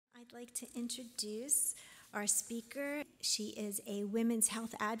I'd like to introduce our speaker. She is a women's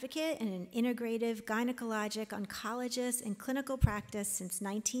health advocate and an integrative gynecologic oncologist in clinical practice since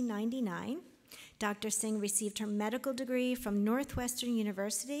 1999. Dr. Singh received her medical degree from Northwestern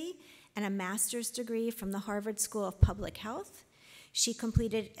University and a master's degree from the Harvard School of Public Health. She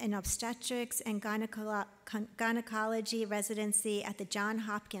completed an obstetrics and gynecology residency at the Johns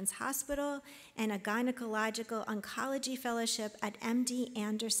Hopkins Hospital and a gynecological oncology fellowship at MD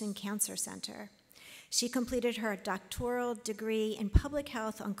Anderson Cancer Center. She completed her doctoral degree in public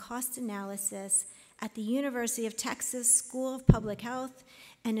health on cost analysis at the University of Texas School of Public Health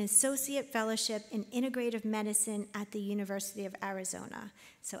and an associate fellowship in integrative medicine at the University of Arizona.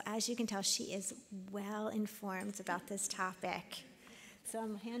 So as you can tell, she is well informed about this topic. So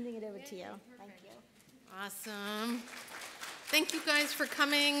I'm handing it over to you. Thank you. Awesome. Thank you guys for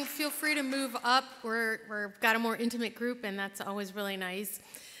coming. Feel free to move up. We've got a more intimate group, and that's always really nice.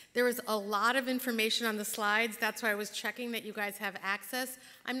 There was a lot of information on the slides. That's why I was checking that you guys have access.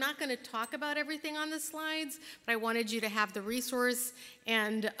 I'm not going to talk about everything on the slides, but I wanted you to have the resource.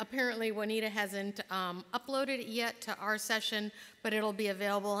 And apparently, Juanita hasn't uploaded it yet to our session, but it'll be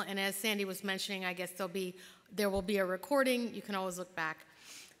available. And as Sandy was mentioning, I guess there will be a recording. You can always look back.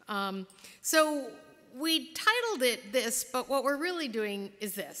 So we titled it this, but what we're really doing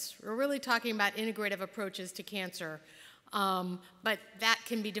is this. We're really talking about integrative approaches to cancer. But that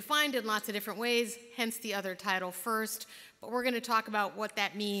can be defined in lots of different ways, hence the other title first. But we're going to talk about what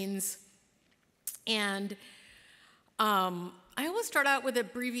that means. And I always start out with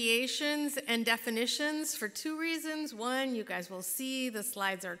abbreviations and definitions for two reasons. One, you guys will see the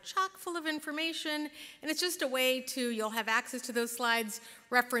slides are chock full of information, and it's just a way you'll have access to those slides,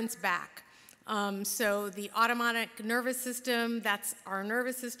 reference back. So the autonomic nervous system, that's our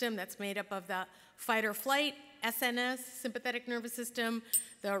nervous system that's made up of the fight or flight, SNS, sympathetic nervous system,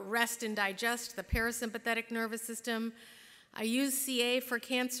 the rest and digest, the parasympathetic nervous system. I use CA for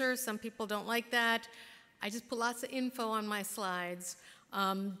cancer. Some people don't like that. I just put lots of info on my slides.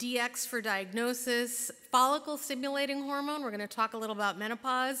 DX for diagnosis, follicle stimulating hormone. We're going to talk a little about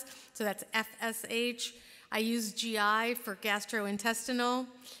menopause, so that's FSH. I use GI for gastrointestinal.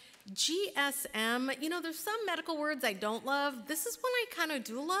 GSM, there's some medical words I don't love. This is one I kind of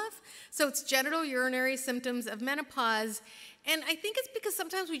do love. So it's genital urinary symptoms of menopause. And I think it's because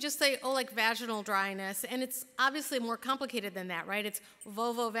sometimes we just say, like vaginal dryness, and it's obviously more complicated than that, right? It's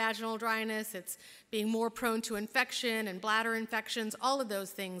vulvovaginal dryness, it's being more prone to infection and bladder infections. All of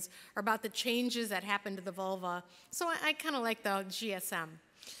those things are about the changes that happen to the vulva. So I kind of like the GSM.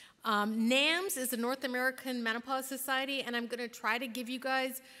 NAMS is the North American Menopause Society, and I'm going to try to give you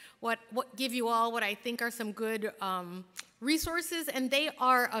guys give you all what I think are some good resources, and they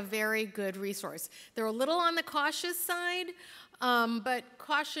are a very good resource. They're a little on the cautious side, but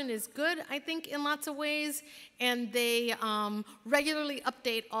caution is good, I think, in lots of ways, and they regularly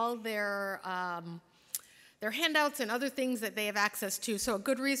update all their handouts and other things that they have access to. So a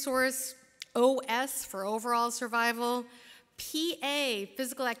good resource, OS for overall survival, PA,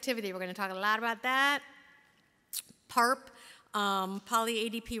 physical activity, we're going to talk a lot about that, PARP,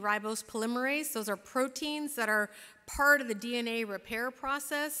 poly-ADP ribose polymerase. Those are proteins that are part of the DNA repair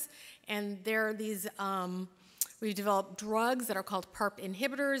process, and they're these, we've developed drugs that are called PARP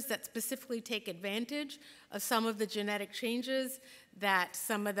inhibitors that specifically take advantage of some of the genetic changes that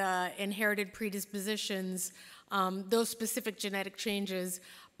some of the inherited predispositions, those specific genetic changes,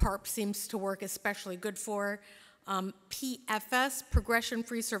 PARP seems to work especially good for. PFS,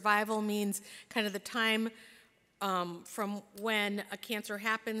 progression-free survival, means kind of the time from when a cancer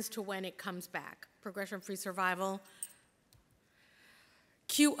happens to when it comes back. Progression-free survival.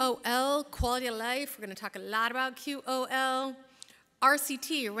 QOL, quality of life. We're going to talk a lot about QOL.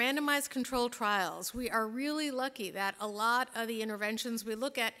 RCT, randomized controlled trials. We are really lucky that a lot of the interventions we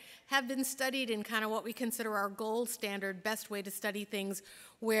look at have been studied in kind of what we consider our gold standard, best way to study things,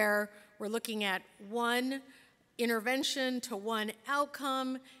 where we're looking at one intervention to one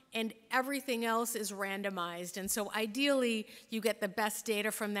outcome, and everything else is randomized. And so ideally, you get the best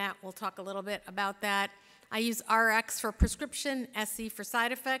data from that. We'll talk a little bit about that. I use RX for prescription, SC for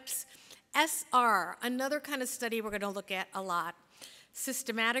side effects. SR, another kind of study we're going to look at a lot.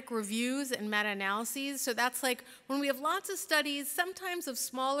 Systematic reviews and meta-analyses. So that's like when we have lots of studies, sometimes of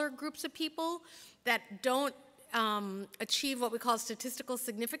smaller groups of people that don't achieve what we call statistical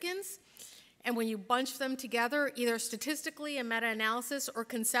significance. And when you bunch them together, either statistically, a meta-analysis, or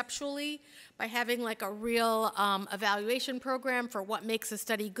conceptually, by having like a real evaluation program for what makes a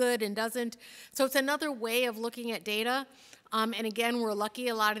study good and doesn't. So it's another way of looking at data. And again, we're lucky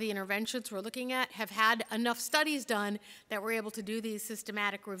a lot of the interventions we're looking at have had enough studies done that we're able to do these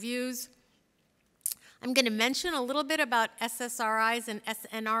systematic reviews. I'm going to mention a little bit about SSRIs and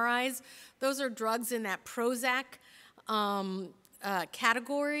SNRIs. Those are drugs in that Prozac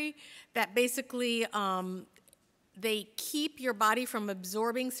category that basically they keep your body from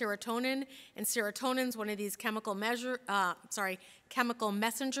absorbing serotonin, and serotonin is one of these chemical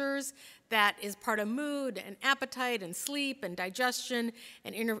messengers that is part of mood and appetite and sleep and digestion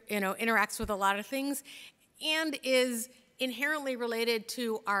and interacts with a lot of things, and is inherently related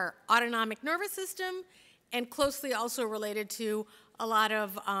to our autonomic nervous system and closely also related to a lot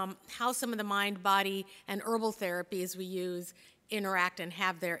of how some of the mind, body, and herbal therapies we use interact and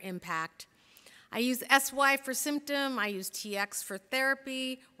have their impact. I use SY for symptom, I use TX for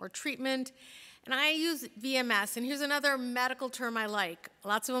therapy or treatment, and I use VMS. And here's another medical term I like.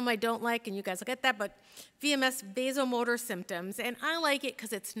 Lots of them I don't like, and you guys will get that, but VMS, vasomotor symptoms. And I like it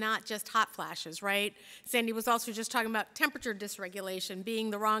because it's not just hot flashes, right? Sandy was also just talking about temperature dysregulation,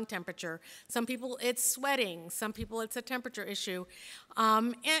 being the wrong temperature. Some people it's sweating, some people it's a temperature issue.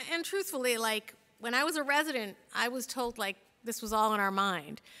 And truthfully, like when I was a resident, I was told like this was all in our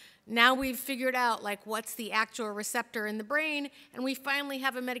mind. Now we've figured out like what's the actual receptor in the brain, and we finally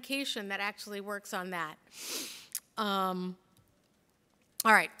have a medication that actually works on that. All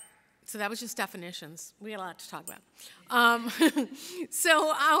right, so that was just definitions. We had a lot to talk about.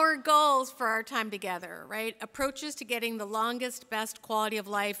 So our goals for our time together, right? Approaches to getting the longest, best quality of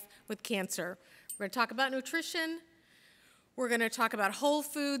life with cancer. We're gonna talk about nutrition. We're going to talk about whole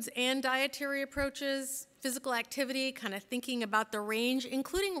foods and dietary approaches, physical activity, kind of thinking about the range,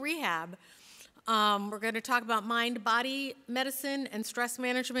 including rehab. We're going to talk about mind-body medicine and stress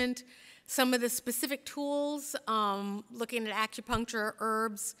management, some of the specific tools, looking at acupuncture,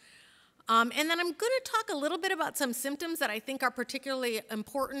 herbs. And then I'm going to talk a little bit about some symptoms that I think are particularly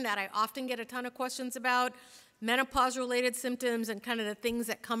important that I often get a ton of questions about, menopause-related symptoms and kind of the things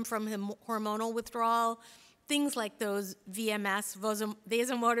that come from hormonal withdrawal. Things like those VMS,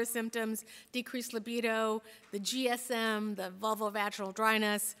 vasomotor symptoms, decreased libido, the GSM, the vulvovaginal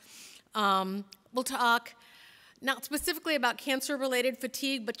dryness. We'll talk not specifically about cancer-related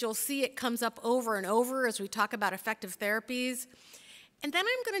fatigue, but you'll see it comes up over and over as we talk about effective therapies. And then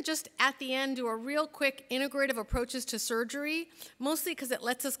I'm going to just, at the end, do a real quick integrative approaches to surgery, mostly because it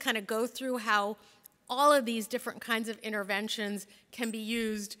lets us kind of go through how all of these different kinds of interventions can be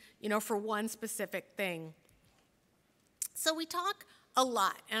used, for one specific thing. So we talk a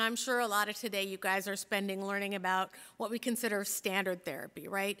lot, and I'm sure a lot of today you guys are spending learning about what we consider standard therapy,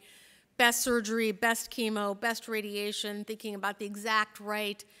 right? Best surgery, best chemo, best radiation, thinking about the exact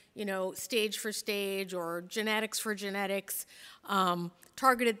right, stage for stage or genetics for genetics,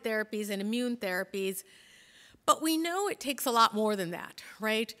 targeted therapies and immune therapies. But we know it takes a lot more than that,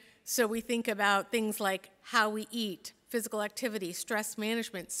 right? So we think about things like how we eat, physical activity, stress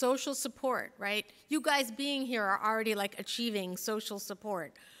management, social support, right? You guys being here are already like achieving social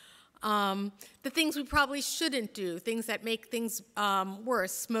support. The things we probably shouldn't do, things that make things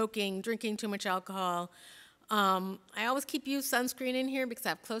worse, smoking, drinking too much alcohol. I always keep use sunscreen in here because I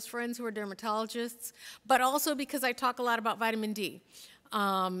have close friends who are dermatologists, but also because I talk a lot about vitamin D.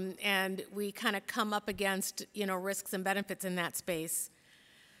 And we kind of come up against, risks and benefits in that space.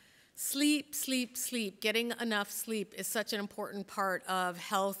 Sleep, sleep, sleep. Getting enough sleep is such an important part of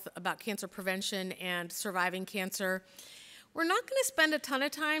health, about cancer prevention and surviving cancer. We're not going to spend a ton of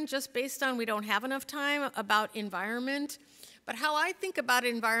time just based on we don't have enough time about environment. But how I think about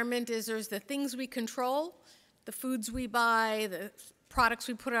environment is there's the things we control, the foods we buy, the products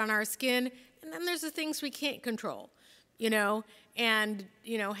we put on our skin, and then there's the things we can't control, and,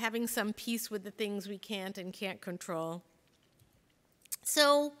 having some peace with the things we can't and can't control.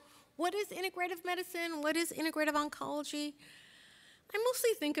 So, what is integrative medicine? What is integrative oncology? I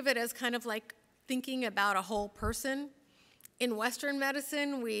mostly think of it as kind of like thinking about a whole person. In Western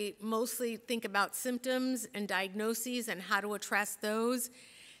medicine, we mostly think about symptoms and diagnoses and how to address those.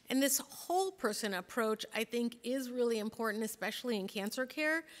 And this whole person approach, I think, is really important, especially in cancer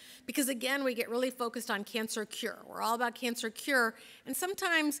care, because again, we get really focused on cancer cure. We're all about cancer cure, and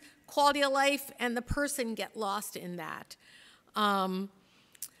sometimes quality of life and the person get lost in that.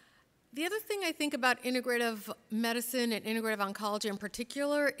 The other thing I think about integrative medicine and integrative oncology in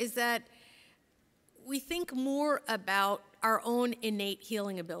particular is that we think more about our own innate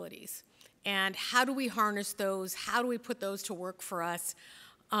healing abilities and how do we harness those, how do we put those to work for us.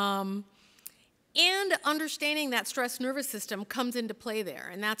 And understanding that stress nervous system comes into play there.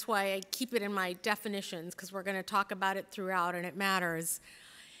 And that's why I keep it in my definitions, because we're going to talk about it throughout and it matters.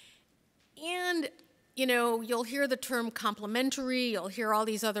 And, you know, you'll hear the term complementary, you'll hear all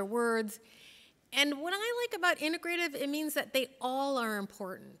these other words. And what I like about integrative, it means that they all are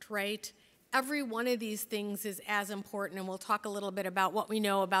important, right? Every one of these things is as important, and we'll talk a little bit about what we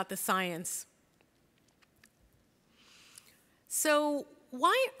know about the science. So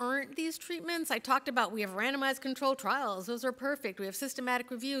why aren't these treatments? I talked about we have randomized controlled trials. Those are perfect. We have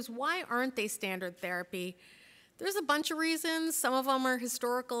systematic reviews. Why aren't they standard therapy? There's a bunch of reasons. Some of them are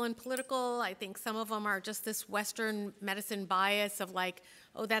historical and political. I think some of them are just this Western medicine bias of like,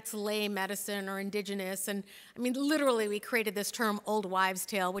 oh, that's lay medicine or indigenous. And I mean, literally, we created this term old wives'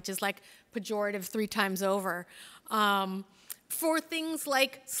 tale, which is like pejorative 3 times over. For things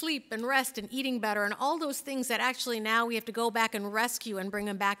like sleep and rest and eating better and all those things that actually now we have to go back and rescue and bring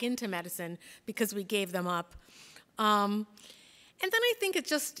them back into medicine because we gave them up. And then I think it's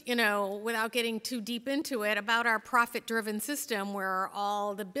just, you know, without getting too deep into it, about our profit-driven system where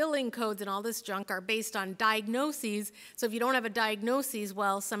all the billing codes and all this junk are based on diagnoses. So if you don't have a diagnosis,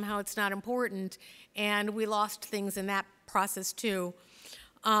 well, somehow it's not important. And we lost things in that process too.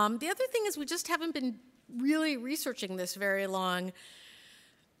 The other thing is we just haven't been really researching this very long.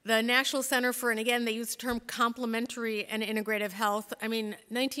 The National Center for, and again, they use the term complementary and integrative health. I mean,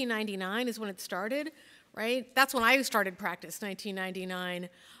 1999 is when it started, right? That's when I started practice, 1999.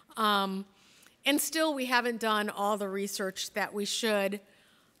 And still, we haven't done all the research that we should.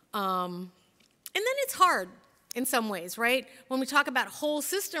 And then it's hard in some ways, right? When we talk about whole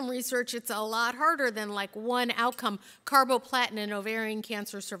system research, it's a lot harder than like one outcome, carboplatin and ovarian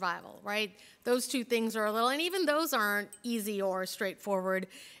cancer survival, right? Those two things are a little, and even those aren't easy or straightforward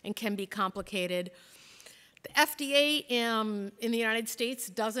and can be complicated. The FDA in the United States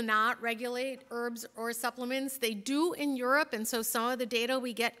does not regulate herbs or supplements. They do in Europe, and so some of the data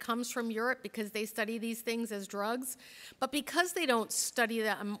we get comes from Europe because they study these things as drugs. But because they don't study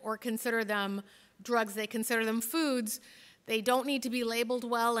them or consider them drugs, they consider them foods, they don't need to be labeled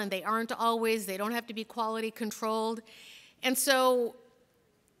well, and they aren't always. They don't have to be quality controlled. And so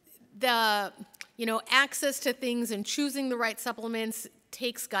the, you know, access to things and choosing the right supplements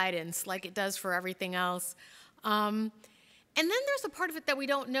takes guidance like it does for everything else. And then there's a part of it that we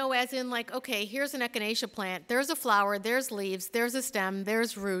don't know, as in like, okay, here's an echinacea plant, there's a flower, there's leaves, there's a stem,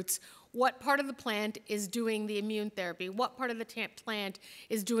 there's roots. What part of the plant is doing the immune therapy? What part of the plant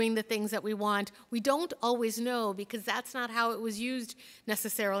is doing the things that we want? We don't always know because that's not how it was used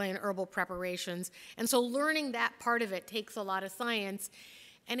necessarily in herbal preparations. And so learning that part of it takes a lot of science.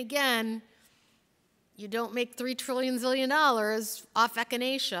 And again, you don't make $3 trillion zillion off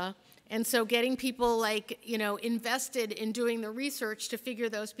echinacea. And so getting people like, you know, invested in doing the research to figure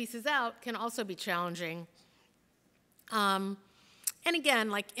those pieces out can also be challenging. And again,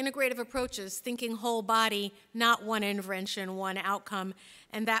 like integrative approaches, thinking whole body, not one intervention, one outcome,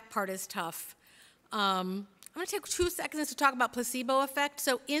 and that part is tough. I'm going to take 2 seconds to talk about placebo effect.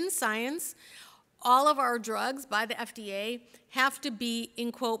 So in science, all of our drugs by the FDA have to be,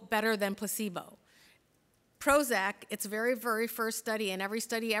 in quote, better than placebo. Prozac, its very, very first study, and every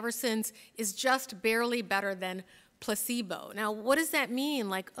study ever since, is just barely better than placebo. Now, what does that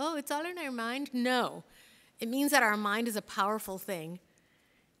mean? Like, oh, it's all in our mind? No. It means that our mind is a powerful thing.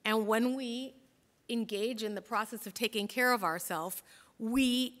 And when we engage in the process of taking care of ourselves,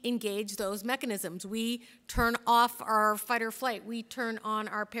 we engage those mechanisms. We turn off our fight or flight. We turn on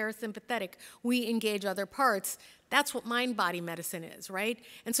our parasympathetic. We engage other parts. That's what mind-body medicine is, right?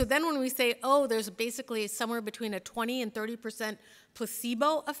 And so then when we say, oh, there's basically somewhere between a 20 and 30%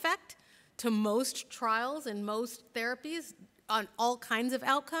 placebo effect to most trials and most therapies on all kinds of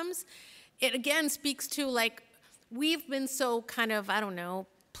outcomes, it again speaks to like, we've been so kind of, I don't know,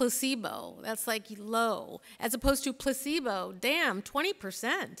 placebo, that's like low, as opposed to placebo, damn,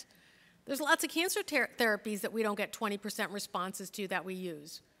 20%. There's lots of cancer therapies that we don't get 20% responses to that we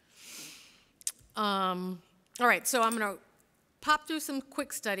use. All right, so I'm going to pop through some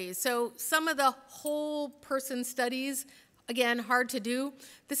quick studies. So some of the whole person studies, again, hard to do.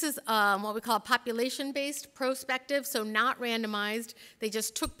 This is what we call a population-based prospective, so not randomized. They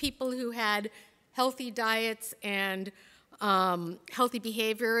just took people who had healthy diets and healthy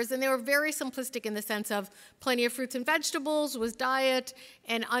behaviors, and they were very simplistic in the sense of plenty of fruits and vegetables was diet,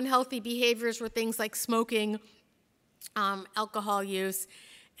 and unhealthy behaviors were things like smoking, alcohol use.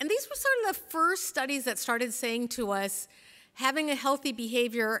 And these were sort of the first studies that started saying to us, having a healthy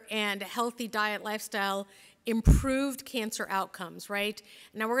behavior and a healthy diet lifestyle improved cancer outcomes, right?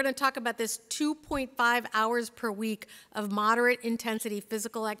 Now we're going to talk about this 2.5 hours per week of moderate intensity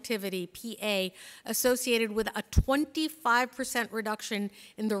physical activity, PA, associated with a 25% reduction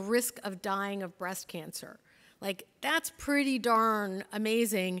in the risk of dying of breast cancer. Like, that's pretty darn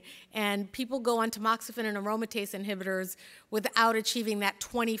amazing, and people go on tamoxifen and aromatase inhibitors without achieving that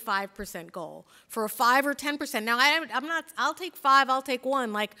 25% goal. For a 5 or 10%, now I'll take 5, I'll take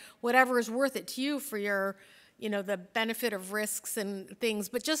 1, like whatever is worth it to you for your, the benefit of risks and things,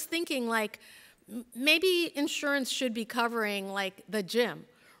 but just thinking like, maybe insurance should be covering like the gym,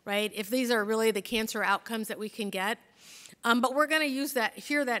 right? If these are really the cancer outcomes that we can get. But we're going to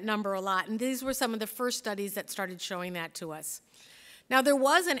hear that number a lot, and these were some of the first studies that started showing that to us. Now, there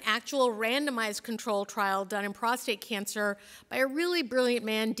was an actual randomized control trial done in prostate cancer by a really brilliant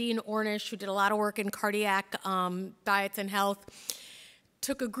man, Dean Ornish, who did a lot of work in cardiac diets and health.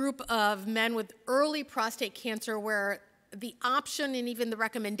 Took a group of men with early prostate cancer where the option and even the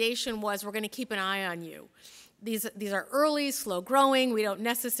recommendation was, we're going to keep an eye on you. These are early, slow growing, we don't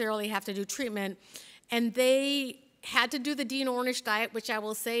necessarily have to do treatment, and they had to do the Dean Ornish diet, which I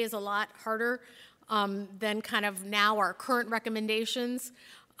will say is a lot harder than kind of now our current recommendations.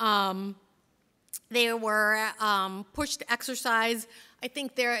 They were pushed to exercise. I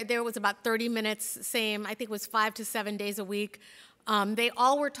think there was about 30 minutes, same, I think it was 5 to 7 days a week. They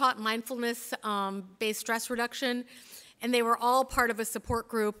all were taught mindfulness-based stress reduction, and they were all part of a support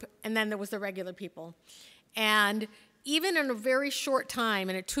group, and then there was the regular people. And even in a very short time,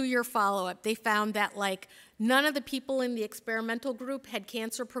 in a 2-year follow-up, they found that like none of the people in the experimental group had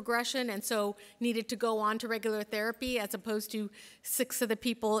cancer progression and so needed to go on to regular therapy, as opposed to 6 of the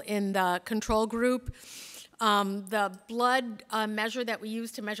people in the control group. The blood measure that we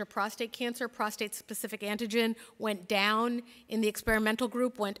use to measure prostate cancer, prostate-specific antigen, went down in the experimental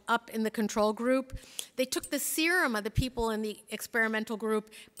group, went up in the control group. They took the serum of the people in the experimental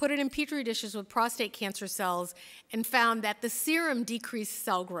group, put it in Petri dishes with prostate cancer cells, and found that the serum decreased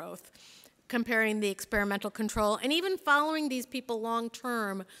cell growth, comparing the experimental control. And even following these people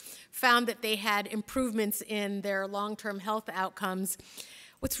long-term, found that they had improvements in their long-term health outcomes.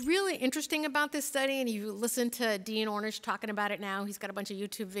 What's really interesting about this study, and you listen to Dean Ornish talking about it now, he's got a bunch of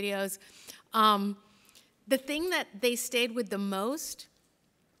YouTube videos, the thing that they stayed with the most,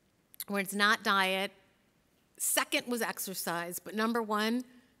 where it's not diet, second was exercise, but number 1,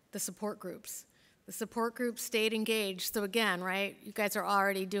 the support groups. The support groups stayed engaged. So again, right, you guys are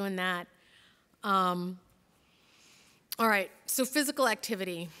already doing that. All right, so physical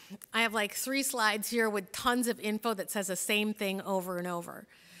activity. I have like 3 slides here with tons of info that says the same thing over and over,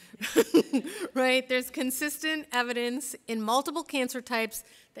 right? There's consistent evidence in multiple cancer types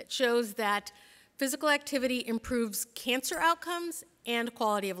that shows that physical activity improves cancer outcomes and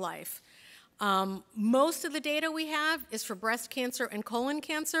quality of life. Most of the data we have is for breast cancer and colon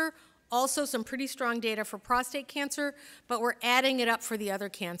cancer, also some pretty strong data for prostate cancer, but we're adding it up for the other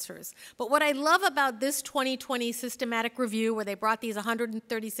cancers. But what I love about this 2020 systematic review, where they brought these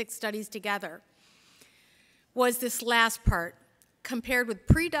 136 studies together, was this last part. Compared with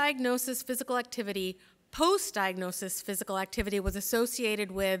pre-diagnosis physical activity, post-diagnosis physical activity was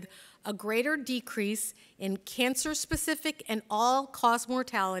associated with a greater decrease in cancer-specific and all-cause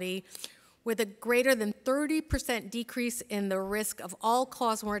mortality, with a greater than 30% decrease in the risk of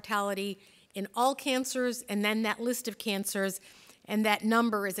all-cause mortality in all cancers, and then that list of cancers, and that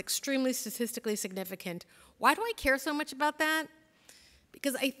number is extremely statistically significant. Why do I care so much about that?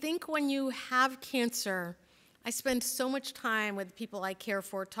 Because I think when you have cancer, I spend so much time with people I care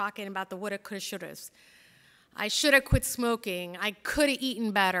for talking about the woulda, coulda, shouldas. I should have quit smoking. I could have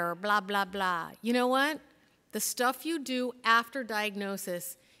eaten better, blah, blah, blah. You know what? The stuff you do after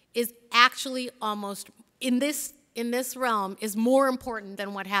diagnosis is actually almost, in this realm, is more important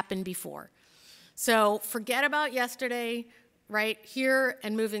than what happened before. So forget about yesterday, right here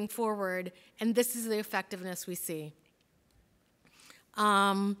and moving forward, and this is the effectiveness we see.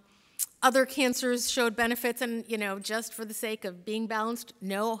 Other cancers showed benefits, and just for the sake of being balanced,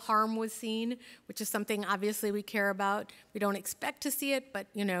 no harm was seen, which is something obviously we care about. We don't expect to see it, but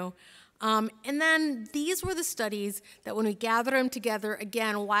and then these were the studies that when we gather them together,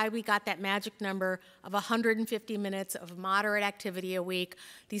 again, why we got that magic number of 150 minutes of moderate activity a week.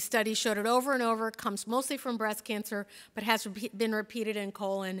 These studies showed it over and over. It comes mostly from breast cancer, but has been repeated in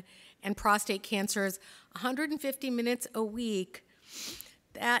colon and prostate cancers. 150 minutes a week,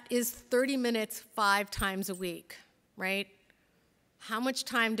 that is 30 minutes 5 times a week, right? How much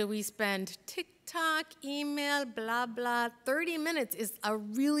time do we spend TikTok, email, blah, blah? 30 minutes is a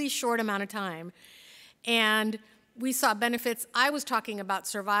really short amount of time. And we saw benefits. I was talking about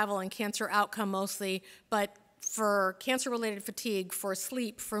survival and cancer outcome mostly, but for cancer-related fatigue, for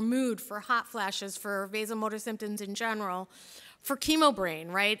sleep, for mood, for hot flashes, for vasomotor symptoms in general, for chemo brain,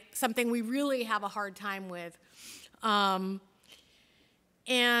 right? Something we really have a hard time with. How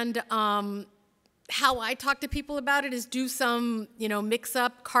I talk to people about it is do some, mix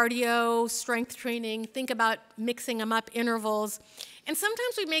up cardio, strength training, think about mixing them up, intervals. And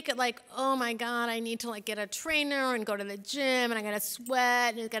sometimes we make it like, oh my God, I need to get a trainer and go to the gym and I gotta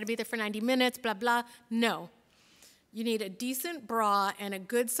sweat and I gotta be there for 90 minutes, blah, blah. No. You need a decent bra and a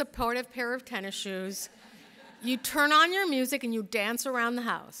good supportive pair of tennis shoes. You turn on your music and you dance around the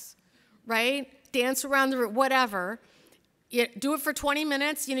house, right? Dance around the room, whatever. You do it for 20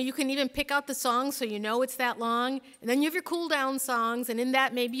 minutes. You can even pick out the songs so you know it's that long. And then you have your cool down songs. And in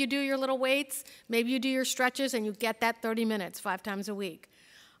that, maybe you do your little weights. Maybe you do your stretches and you get that 30 minutes 5 times a week.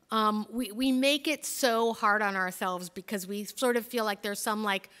 We make it so hard on ourselves because we sort of feel like there's some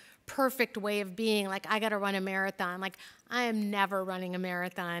perfect way of being. I got to run a marathon. I am never running a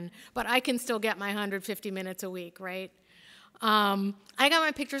marathon, but I can still get my 150 minutes a week, right? I got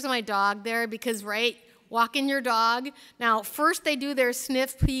my pictures of my dog there because, right, walking your dog. Now, first they do their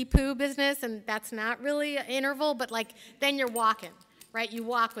sniff, pee, poo business, and that's not really an interval, but then you're walking, right? You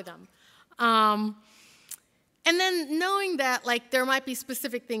walk with them. And then knowing that there might be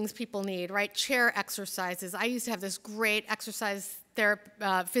specific things people need, right? Chair exercises. I used to have this great exercise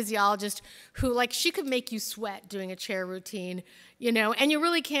physiologist who she could make you sweat doing a chair routine, and you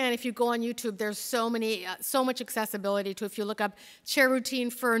really can. If you go on YouTube, there's so much accessibility to, if you look up chair routine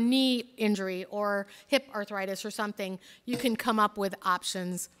for knee injury or hip arthritis or something, you can come up with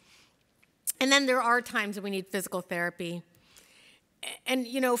options. And then there are times that we need physical therapy. And,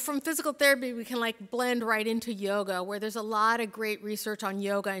 from physical therapy, we can blend right into yoga, where there's a lot of great research on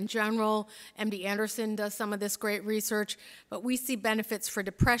yoga in general. MD Anderson does some of this great research, but we see benefits for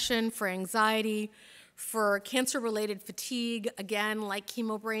depression, for anxiety, for cancer-related fatigue, again, like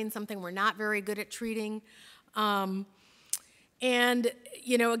chemo brain, something we're not very good at treating.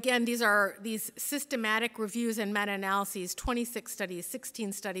 Again, these systematic reviews and meta-analyses, 26 studies,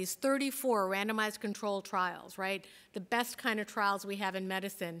 16 studies, 34 randomized controlled trials, right? The best kind of trials we have in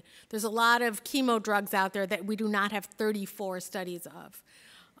medicine. There's a lot of chemo drugs out there that we do not have 34 studies of.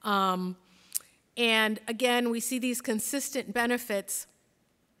 And again, we see these consistent benefits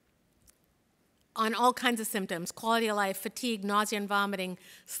on all kinds of symptoms: quality of life, fatigue, nausea and vomiting,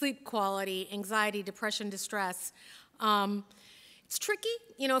 sleep quality, anxiety, depression, distress. It's tricky.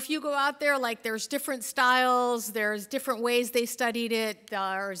 If you go out there, there's different styles, there's different ways they studied it.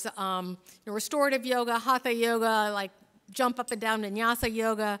 There's restorative yoga, hatha yoga, jump up and down vinyasa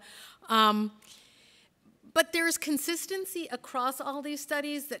yoga. But there's consistency across all these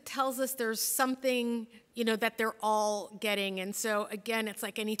studies that tells us there's something, that they're all getting. And so, again, it's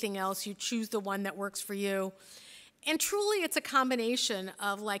like anything else. You choose the one that works for you. And truly, it's a combination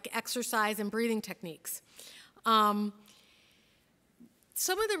of, exercise and breathing techniques.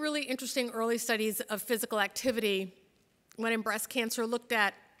 Some of the really interesting early studies of physical activity when in breast cancer looked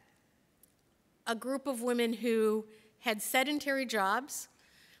at a group of women who had sedentary jobs,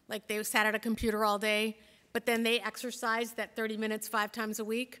 they sat at a computer all day, but then they exercised that 30 minutes 5 times a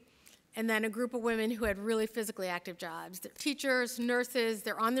week, and then a group of women who had really physically active jobs. They're teachers, nurses,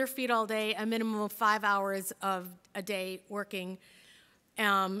 they're on their feet all day, a minimum of 5 hours of a day working,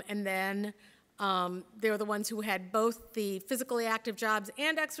 and then they were the ones who had both the physically active jobs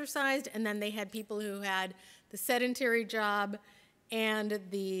and exercised, and then they had people who had the sedentary job and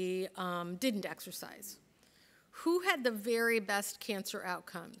the didn't exercise. Who had the very best cancer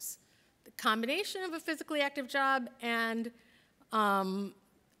outcomes? The combination of a physically active job and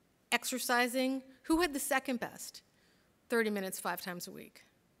exercising. Who had the second best? 30 minutes 5 times a week.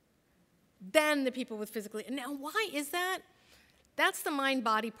 Then the people with physically, now why is that? That's the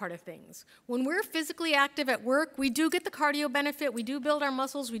mind-body part of things. When we're physically active at work, we do get the cardio benefit, we do build our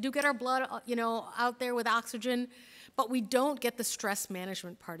muscles, we do get our blood, out there with oxygen, but we don't get the stress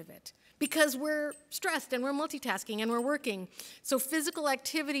management part of it because we're stressed and we're multitasking and we're working. So physical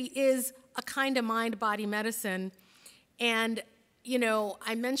activity is a kind of mind-body medicine. And,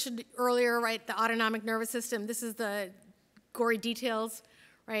 I mentioned earlier, right, the autonomic nervous system. This is the gory details,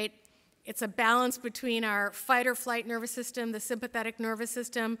 right? It's a balance between our fight or flight nervous system, the sympathetic nervous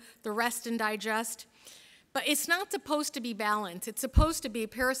system, the rest and digest. But it's not supposed to be balanced. It's supposed to be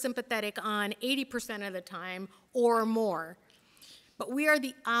parasympathetic on 80% of the time or more. But we are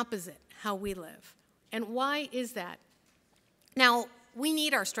the opposite how we live. And why is that? Now, we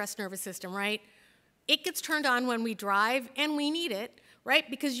need our stress nervous system, right? It gets turned on when we drive, and we need it. right?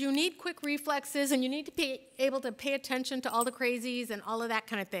 Because you need quick reflexes and you need to be able to pay attention to all the crazies and all of that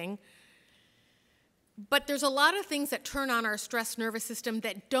kind of thing. But there's a lot of things that turn on our stress nervous system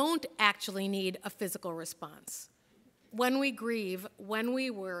that don't actually need a physical response. When we grieve, when we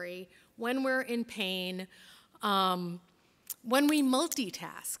worry, when we're in pain, when we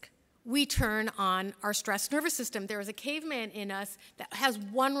multitask, we turn on our stress nervous system. There is a caveman in us that has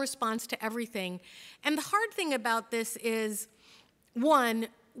one response to everything. And the hard thing about this is, one,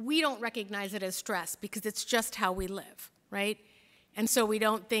 we don't recognize it as stress because it's just how we live, right? And so we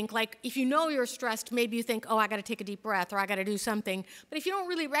don't think, like, if you know you're stressed, maybe you think, oh, I got to take a deep breath or I got to do something. But if you don't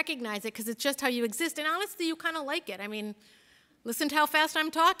really recognize it because it's just how you exist, and honestly, you kind of like it. I mean, listen to how fast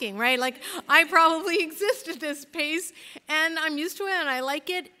I'm talking, right? Like, I probably exist at this pace, and I'm used to it, and I like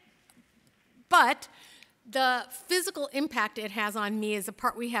it. But the physical impact it has on me is the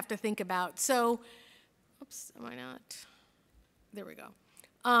part we have to think about. So, oops, am I not? There we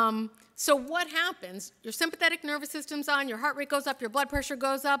go. So what happens? Your sympathetic nervous system's on, your heart rate goes up, your blood pressure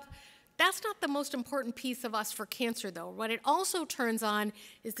goes up. That's not the most important piece of us for cancer, though. What it also turns on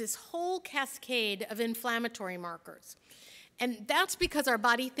is this whole cascade of inflammatory markers. And that's because our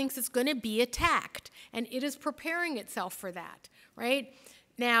body thinks it's going to be attacked, and it is preparing itself for that, right?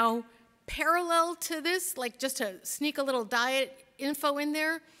 Now, parallel to this, like just to sneak a little diet info in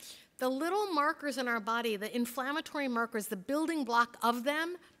there, the little markers in our body, the inflammatory markers, the building block of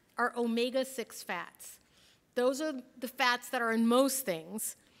them are omega-6 fats. Those are the fats that are in most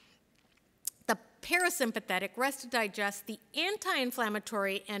things. The parasympathetic, rest to digest, the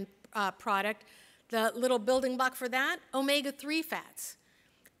anti-inflammatory and product, the little building block for that, omega-3 fats.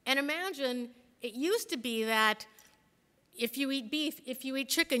 And imagine, it used to be that if you eat beef, if you eat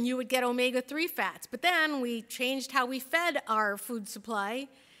chicken, you would get omega-3 fats. But then we changed how we fed our food supply,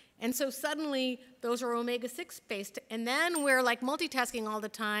 and so suddenly those are omega-6 based. And then we're like multitasking all the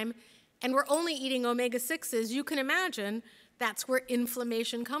time, and we're only eating omega-6s. You can imagine that's where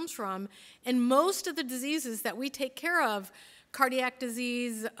inflammation comes from. And most of the diseases that we take care of, cardiac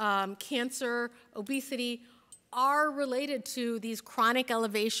disease, cancer, obesity, are related to these chronic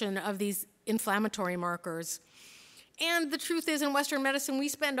elevation of these inflammatory markers. And the truth is, in Western medicine, we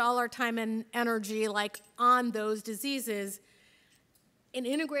spend all our time and energy like on those diseases. In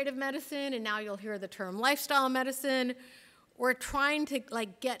integrative medicine, and now you'll hear the term lifestyle medicine, we're trying to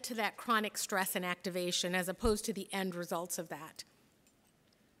like get to that chronic stress and activation as opposed to the end results of that.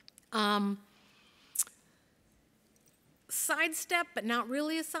 Sidestep, but not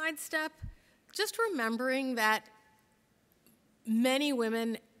really a sidestep, just remembering that many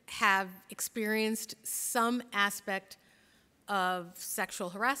women have experienced some aspect of sexual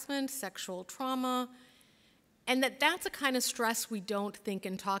harassment, sexual trauma, and that's a kind of stress we don't think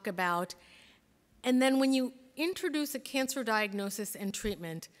and talk about. And then when you introduce a cancer diagnosis and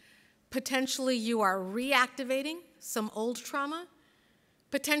treatment, potentially you are reactivating some old trauma,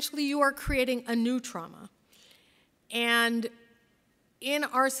 potentially you are creating a new trauma. And in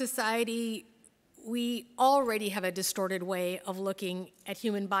our society, we already have a distorted way of looking at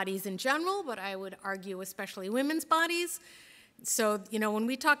human bodies in general, but I would argue especially women's bodies. So, you know, when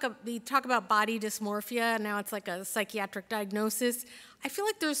we talk about body dysmorphia, now it's like a psychiatric diagnosis, I feel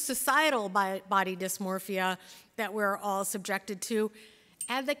like there's societal body dysmorphia that we're all subjected to.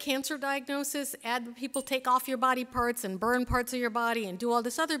 Add the cancer diagnosis, add the people take off your body parts and burn parts of your body and do all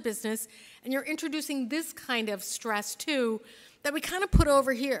this other business, and you're introducing this kind of stress too that we kind of put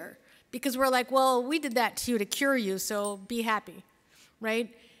over here because we're like, well, we did that to you to cure you, so be happy,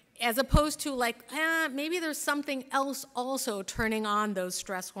 right? As opposed to like, maybe there's something else also turning on those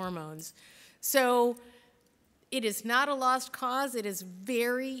stress hormones. So it is not a lost cause. It is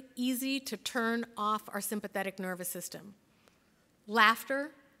very easy to turn off our sympathetic nervous system. Laughter,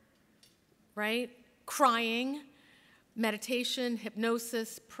 right? Crying, meditation,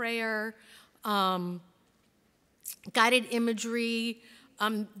 hypnosis, prayer, guided imagery.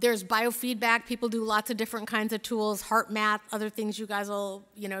 There's biofeedback. People do lots of different kinds of tools, heart math, other things you guys will,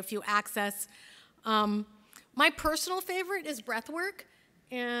 if you access. My personal favorite is breath work,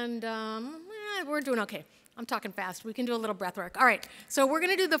 and we're doing okay. I'm talking fast. We can do a little breath work. All right, so we're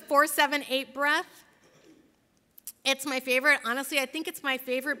going to do the 4-7-8 breath. It's my favorite. Honestly, I think it's my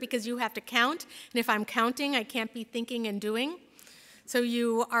favorite because you have to count, and if I'm counting, I can't be thinking and doing. So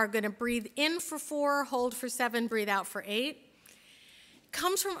you are going to breathe in for 4, hold for 7, breathe out for 8.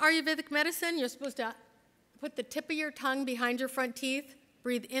 Comes from Ayurvedic medicine. You're supposed to put the tip of your tongue behind your front teeth,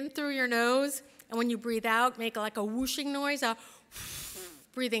 breathe in through your nose, and when you breathe out, make like a whooshing noise,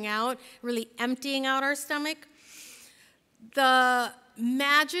 breathing out, really emptying out our stomach. The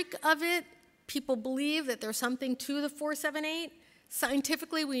magic of it, people believe that there's something to the 4-7-8.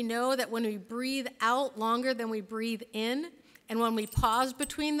 Scientifically, we know that when we breathe out longer than we breathe in, and when we pause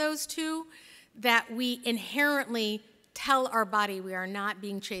between those two, that we inherently tell our body we are not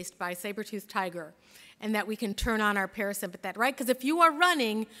being chased by a saber-toothed tiger, and that we can turn on our parasympathetic, right? Because if you are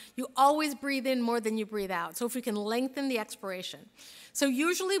running, you always breathe in more than you breathe out. So if we can lengthen the expiration. So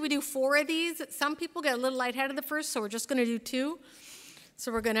usually we do 4 of these. Some people get a little lightheaded the first, so we're just gonna do 2.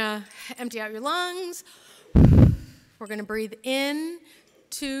 So we're gonna empty out your lungs. We're gonna breathe in,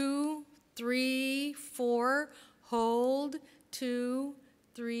 2, 3, 4, hold, 2,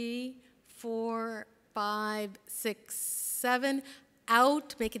 3, 4, 5, 6, 7,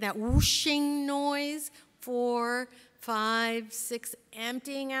 out, making that whooshing noise, 4, 5, 6,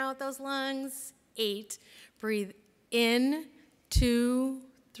 emptying out those lungs, 8, breathe in, 2,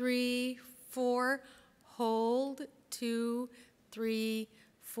 3, 4, hold, 2, 3,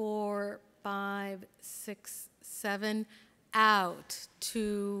 4, 5, 6, 7, out,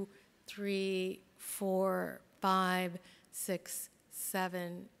 2, 3, 4, 5, 6,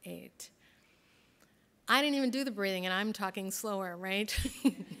 7, 8. I didn't even do the breathing, and I'm talking slower, right?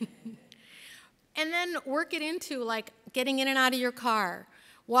 And then work it into, like, getting in and out of your car,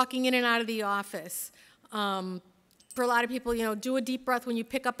 walking in and out of the office. For a lot of people, you know, do a deep breath when you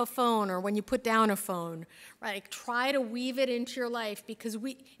pick up a phone or when you put down a phone, right? Like, try to weave it into your life, because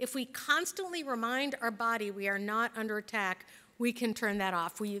if we constantly remind our body we are not under attack, we can turn that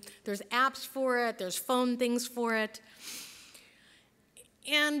off. There's apps for it, there's phone things for it.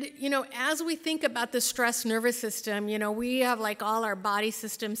 And, you know, as we think about the stress nervous system, you know, we have like all our body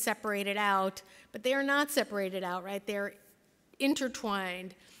systems separated out, but they are not separated out, right? They're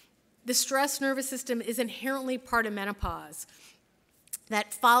intertwined. The stress nervous system is inherently part of menopause.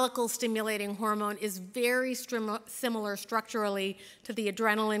 That follicle-stimulating hormone is very similar structurally to the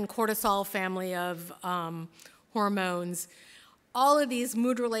adrenaline cortisol family of hormones. All of these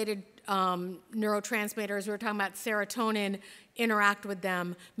mood-related neurotransmitters, we were talking about serotonin, interact with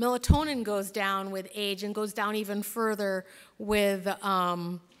them. Melatonin goes down with age and goes down even further with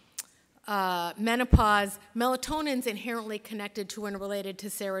menopause. Melatonin's inherently connected to and related to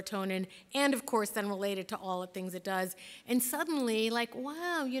serotonin, and of course then related to all the things it does. And suddenly, like,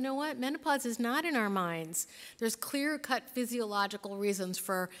 wow, you know what? Menopause is not in our minds. There's clear-cut physiological reasons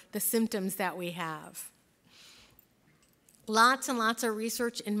for the symptoms that we have. Lots and lots of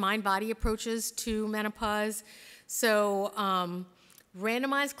research in mind-body approaches to menopause. So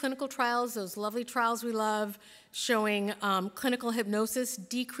randomized clinical trials, those lovely trials we love, showing clinical hypnosis,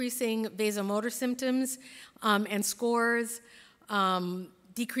 decreasing vasomotor symptoms and scores,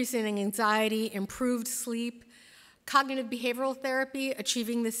 decreasing anxiety, improved sleep. Cognitive behavioral therapy,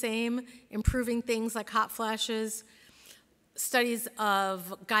 achieving the same, improving things like hot flashes. Studies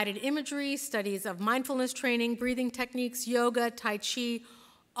of guided imagery, studies of mindfulness training, breathing techniques, yoga, Tai Chi,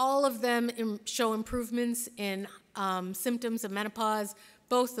 all of them show improvements in symptoms of menopause,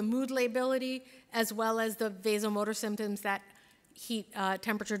 both the mood lability as well as the vasomotor symptoms, that heat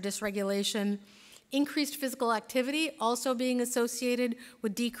temperature dysregulation. Increased physical activity also being associated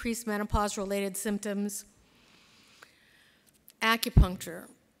with decreased menopause-related symptoms. Acupuncture.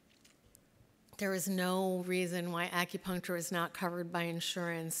 There is no reason why acupuncture is not covered by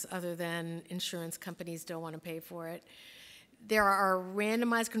insurance other than insurance companies don't want to pay for it. There are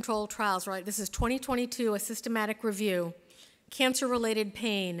randomized controlled trials, right? This is 2022, a systematic review. Cancer-related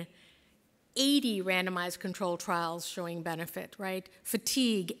pain, 80 randomized controlled trials showing benefit, right?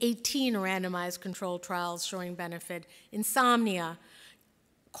 Fatigue, 18 randomized controlled trials showing benefit. Insomnia,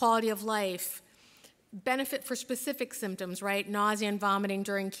 quality of life, benefit for specific symptoms, right? Nausea and vomiting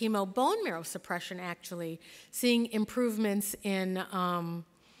during chemo, bone marrow suppression, actually, seeing improvements in bone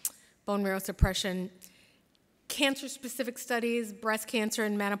marrow suppression. Cancer-specific studies, breast cancer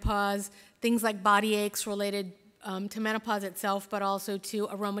and menopause, things like body aches related to menopause itself, but also to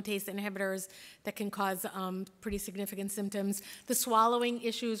aromatase inhibitors that can cause pretty significant symptoms. The swallowing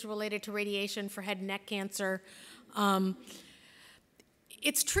issues related to radiation for head and neck cancer.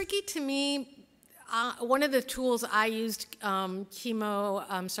 It's tricky to me. One of the tools I used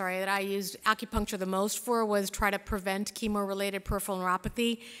that I used acupuncture the most for was try to prevent chemo-related peripheral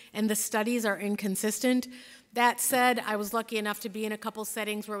neuropathy, and the studies are inconsistent. That said, I was lucky enough to be in a couple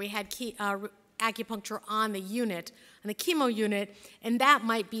settings where we had acupuncture on the unit, on the chemo unit, and that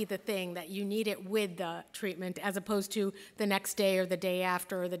might be the thing, that you need it with the treatment as opposed to the next day or the day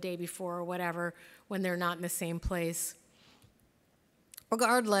after or the day before or whatever, when they're not in the same place.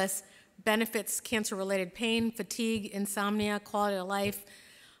 Regardless, benefits cancer-related pain, fatigue, insomnia, quality of life,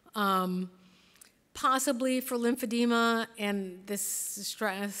 possibly for lymphedema and this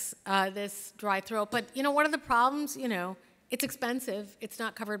stress, this dry throat. But, you know, what are the problems? You know, It's expensive. It's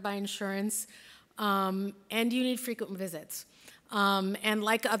not covered by insurance. And you need frequent visits. And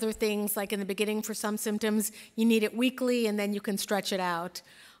like other things, like in the beginning for some symptoms, you need it weekly and then you can stretch it out.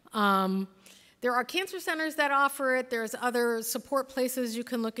 There are cancer centers that offer it. There's other support places you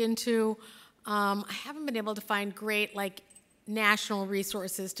can look into. I haven't been able to find great like national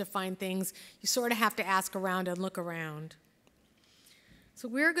resources to find things. You sort of have to ask around and look around. So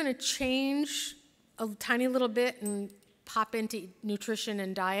we're going to change a tiny little bit and pop into nutrition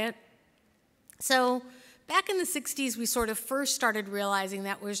and diet. So back in the 60s, we sort of first started realizing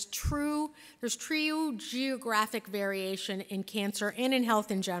that there's true geographic variation in cancer and in health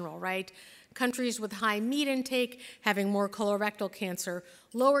in general, right? Countries with high meat intake having more colorectal cancer,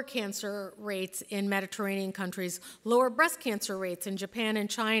 lower cancer rates in Mediterranean countries, lower breast cancer rates in Japan and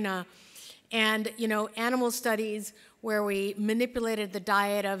China, and animal studies where we manipulated the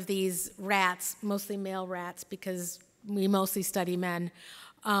diet of these rats, mostly male rats, because we mostly study men,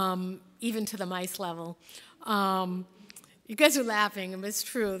 even to the mice level. You guys are laughing, but it's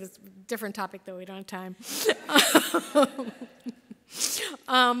true. It's a different topic, though. We don't have time.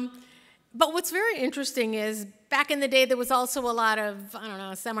 But what's very interesting is back in the day, there was also a lot of,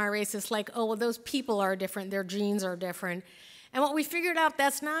 semi-racist, like, oh, well, those people are different. Their genes are different. And what we figured out,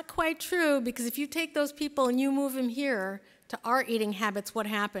 that's not quite true, because if you take those people and you move them here to our eating habits, what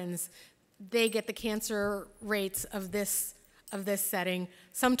happens? They get the cancer rates of this setting,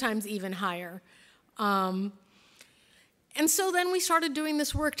 sometimes even higher. And so then we started doing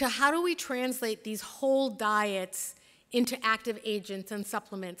this work to how do we translate these whole diets into active agents and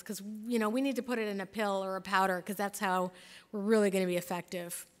supplements, because we need to put it in a pill or a powder, because that's how we're really going to be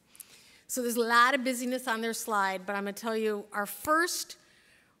effective. So there's a lot of busyness on their slide, but I'm going to tell you our first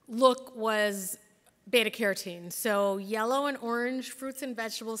look was beta-carotene. So yellow and orange fruits and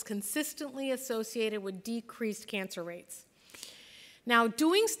vegetables consistently associated with decreased cancer rates. Now,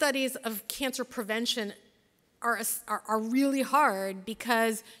 doing studies of cancer prevention are really hard,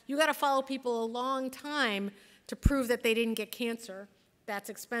 because you got to follow people a long time to prove that they didn't get cancer. That's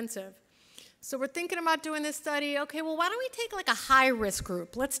expensive. So we're thinking about doing this study. Okay, well, why don't we take like a high-risk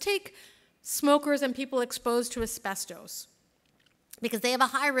group? Let's take smokers and people exposed to asbestos, because they have a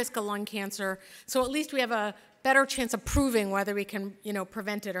high risk of lung cancer, so at least we have a better chance of proving whether we can,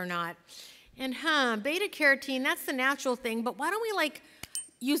 prevent it or not. And beta-carotene, that's the natural thing, but why don't we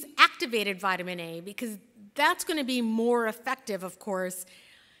use activated vitamin A, because that's going to be more effective, of course.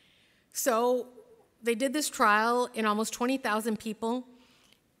 So they did this trial in almost 20,000 people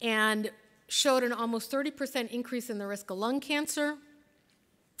and showed an almost 30% increase in the risk of lung cancer,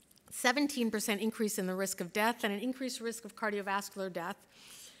 17% increase in the risk of death, and an increased risk of cardiovascular death.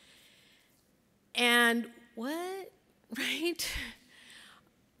 And what, right?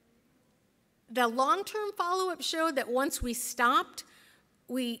 The long-term follow-up showed that once we stopped,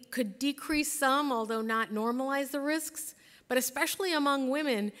 we could decrease some, although not normalize the risks. But especially among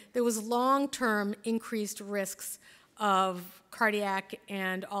women, there was long-term increased risks of cardiac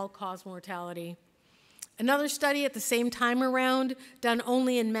and all-cause mortality. Another study at the same time around, done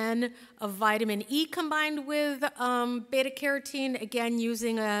only in men, of vitamin E combined with beta-carotene, again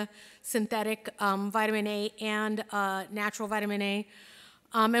using a synthetic vitamin A and natural vitamin A.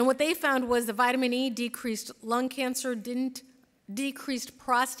 And what they found was the vitamin E decreased lung cancer, decreased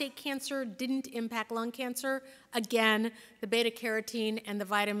prostate cancer, didn't impact lung cancer. Again, the beta-carotene and the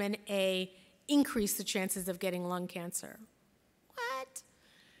vitamin A increased the chances of getting lung cancer. What?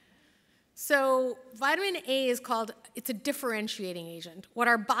 So vitamin A is it's a differentiating agent. What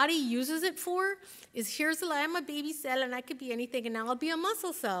our body uses it for is, I'm a baby cell and I could be anything, and now I'll be a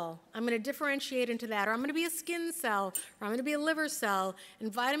muscle cell. I'm going to differentiate into that, or I'm going to be a skin cell, or I'm going to be a liver cell.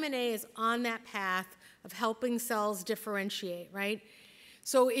 And vitamin A is on that path of helping cells differentiate, right?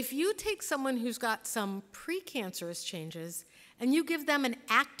 So if you take someone who's got some precancerous changes and you give them an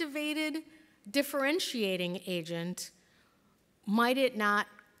activated differentiating agent, might it not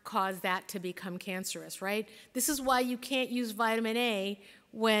cause that to become cancerous, right? This is why you can't use vitamin A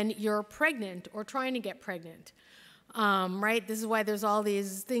when you're pregnant or trying to get pregnant, right? This is why there's all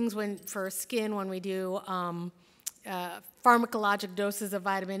these things for skin when we do pharmacologic doses of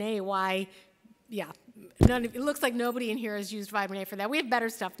vitamin A. Why? Yeah, it looks like nobody in here has used vitamin A for that. We have better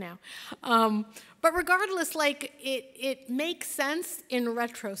stuff now. But regardless, it makes sense in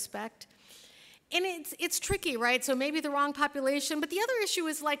retrospect. And it's tricky, right? So maybe the wrong population. But the other issue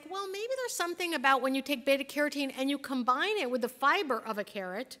is maybe there's something about when you take beta-carotene and you combine it with the fiber of a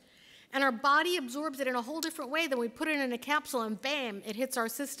carrot, and our body absorbs it in a whole different way than we put it in a capsule, and bam, it hits our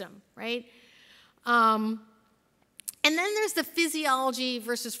system, right? And then there's the physiology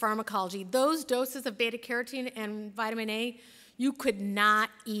versus pharmacology. Those doses of beta-carotene and vitamin A, you could not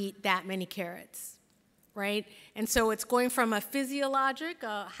eat that many carrots, right? And so it's going from a physiologic,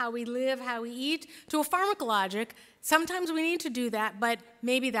 how we live, how we eat, to a pharmacologic. Sometimes we need to do that, but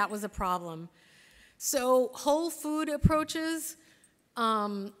maybe that was a problem. So whole food approaches,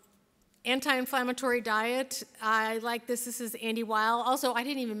 anti-inflammatory diet. I like this. This is Andy Weil. Also, I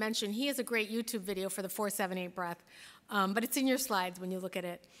didn't even mention, he has a great YouTube video for the 4-7-8 breath, but it's in your slides when you look at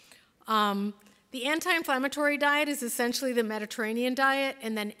it. The anti-inflammatory diet is essentially the Mediterranean diet,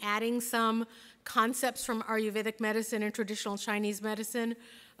 and then adding some concepts from Ayurvedic medicine and traditional Chinese medicine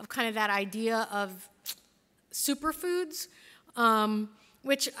of kind of that idea of superfoods,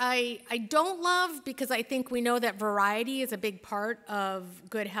 which I don't love because I think we know that variety is a big part of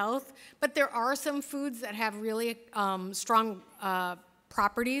good health, but there are some foods that have really strong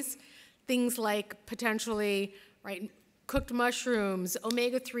properties, things like potentially, right, cooked mushrooms,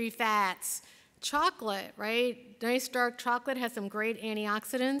 omega-3 fats, chocolate, right? Nice dark chocolate has some great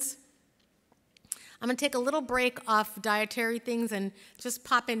antioxidants. I'm going to take a little break off dietary things and just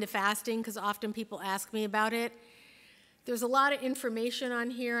pop into fasting because often people ask me about it. There's a lot of information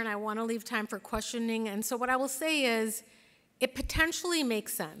on here, and I want to leave time for questioning. And so what I will say is it potentially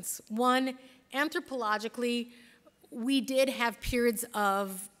makes sense. One, anthropologically, we did have periods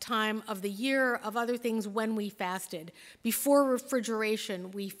of time of the year of other things when we fasted. Before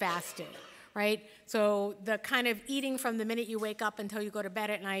refrigeration, we fasted, right? So the kind of eating from the minute you wake up until you go to bed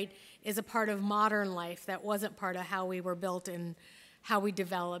at night is a part of modern life that wasn't part of how we were built and how we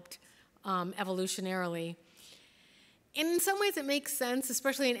developed evolutionarily. And in some ways it makes sense,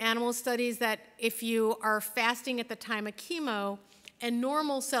 especially in animal studies, that if you are fasting at the time of chemo and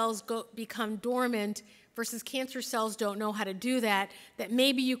normal cells become dormant versus cancer cells don't know how to do that, that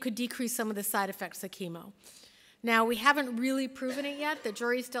maybe you could decrease some of the side effects of chemo. Now, we haven't really proven it yet. The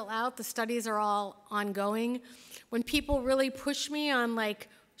jury's still out. The studies are all ongoing. When people really push me on, like,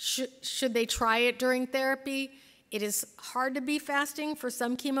 should they try it during therapy, it is hard to be fasting for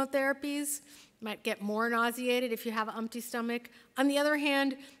some chemotherapies. You might get more nauseated if you have an empty stomach. On the other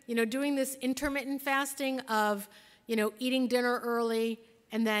hand, doing this intermittent fasting of, eating dinner early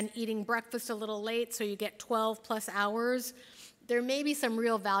and then eating breakfast a little late so you get 12 plus hours, there may be some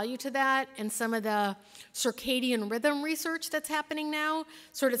real value to that, and some of the circadian rhythm research that's happening now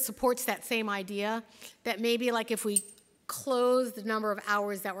sort of supports that same idea, that maybe like if we close the number of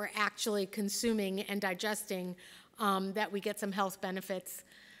hours that we're actually consuming and digesting, that we get some health benefits.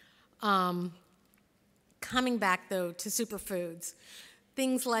 Coming back, though, to superfoods,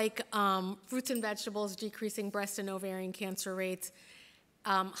 things like fruits and vegetables decreasing breast and ovarian cancer rates,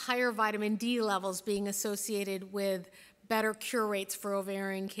 higher vitamin D levels being associated with better cure rates for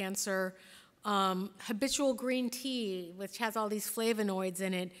ovarian cancer, habitual green tea, which has all these flavonoids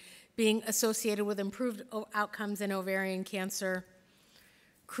in it, being associated with improved outcomes in ovarian cancer.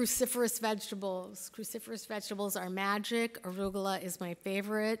 Cruciferous vegetables. Cruciferous vegetables are magic. Arugula is my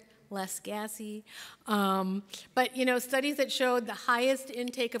favorite, less gassy. But studies that showed the highest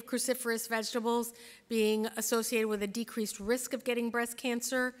intake of cruciferous vegetables being associated with a decreased risk of getting breast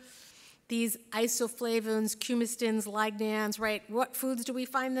cancer. These isoflavones, cumistins, lignans, right? What foods do we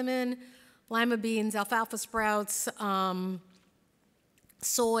find them in? Lima beans, alfalfa sprouts,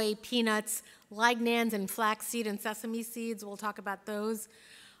 soy, peanuts, lignans in flaxseed and sesame seeds. We'll talk about those.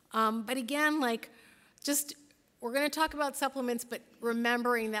 But again, we're going to talk about supplements, but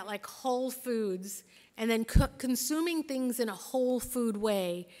remembering that whole foods and then consuming things in a whole food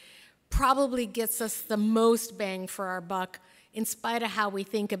way probably gets us the most bang for our buck, in spite of how we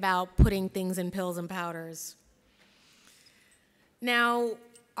think about putting things in pills and powders. Now,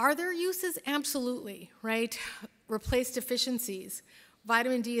 are there uses? Absolutely, right? Replace deficiencies.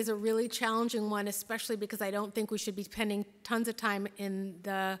 Vitamin D is a really challenging one, especially because I don't think we should be spending tons of time in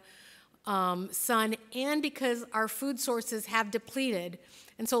the sun, and because our food sources have depleted.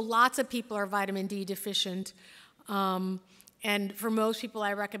 And so lots of people are vitamin D deficient. And for most people,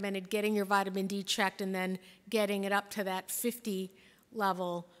 I recommended getting your vitamin D checked and then getting it up to that 50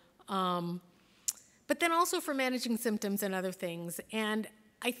 level. But then also for managing symptoms and other things. And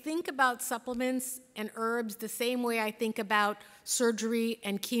I think about supplements and herbs the same way I think about surgery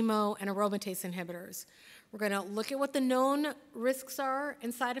and chemo and aromatase inhibitors. We're going to look at what the known risks are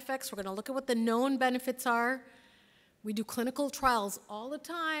and side effects. We're going to look at what the known benefits are. We do clinical trials all the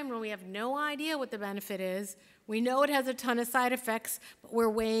time when we have no idea what the benefit is. We know it has a ton of side effects, but we're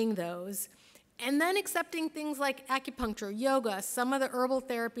weighing those. And then accepting things like acupuncture, yoga, some of the herbal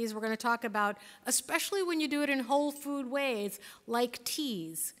therapies we're going to talk about, especially when you do it in whole food ways, like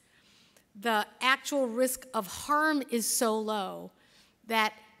teas. the actual risk of harm is so low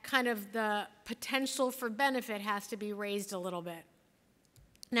that kind of the potential for benefit has to be raised a little bit.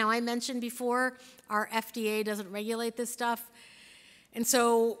 Now, I mentioned before, our FDA doesn't regulate this stuff, and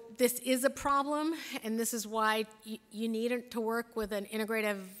so this is a problem, and this is why you need to work with an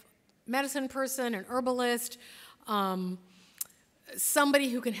integrative medicine person, an herbalist, somebody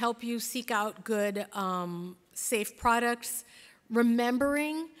who can help you seek out good, safe products,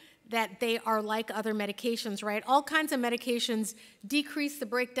 remembering that they are like other medications, right? All kinds of medications decrease the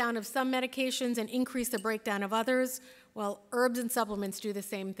breakdown of some medications and increase the breakdown of others. Well, herbs and supplements do the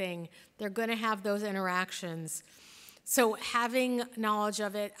same thing. They're going to have those interactions. So having knowledge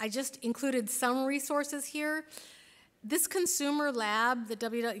of it, I just included some resources here. This consumer lab, the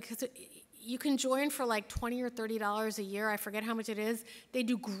because you can join for like $20 or $30 a year. I forget how much it is. They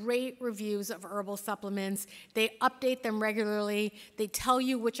do great reviews of herbal supplements. They update them regularly. They tell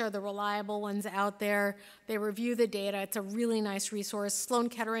you which are the reliable ones out there. They review the data. It's a really nice resource. Sloan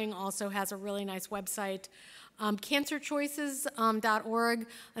Kettering also has a really nice website. Cancerchoices.org,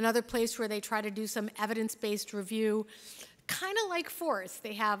 another place where they try to do some evidence-based review. Kind of like Force,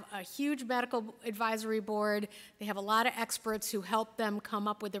 they have a huge medical advisory board. They have a lot of experts who help them come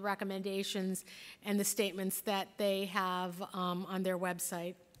up with the recommendations and the statements that they have on their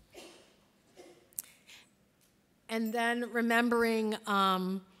website. And then remembering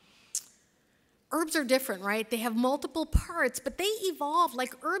herbs are different, right? They have multiple parts, but they evolved,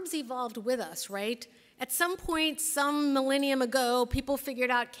 like herbs evolved with us, right? At some point, some millennium ago, people figured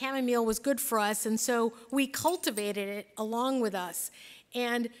out chamomile was good for us, and so we cultivated it along with us.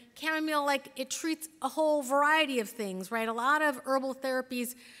 And chamomile, like, it treats a whole variety of things, right? A lot of herbal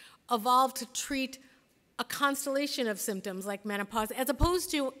therapies evolved to treat a constellation of symptoms like menopause, as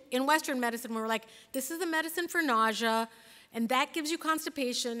opposed to in Western medicine, where we're like, this is the medicine for nausea, and that gives you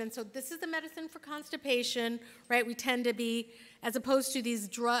constipation, and so this is the medicine for constipation, right? We tend to be, as opposed to these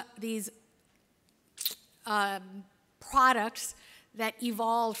products that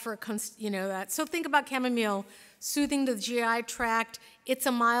evolved for, that. So think about chamomile, soothing the GI tract. It's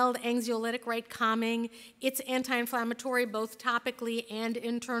a mild anxiolytic, right, calming. It's anti-inflammatory, both topically and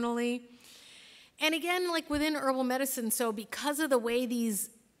internally. And again, like within herbal medicine, so because of the way these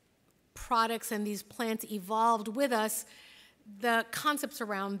products and these plants evolved with us, the concepts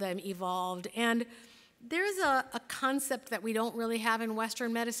around them evolved. And there's a concept that we don't really have in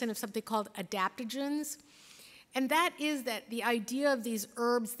Western medicine of something called adaptogens. And that is that the idea of these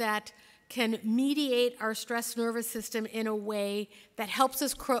herbs that can mediate our stress nervous system in a way that helps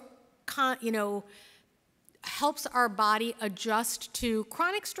us, helps our body adjust to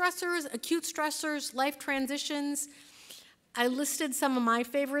chronic stressors, acute stressors, life transitions. I listed some of my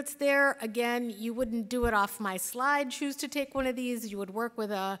favorites there. Again, you wouldn't do it off my slide, choose to take one of these. You would work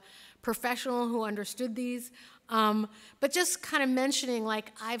with a professional who understood these. But just kind of mentioning,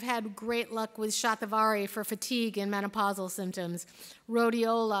 like, I've had great luck with shatavari for fatigue and menopausal symptoms,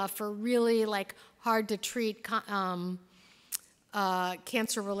 rhodiola for really, like, hard to treat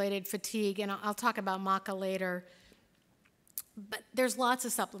cancer-related fatigue, and I'll talk about maca later. But there's lots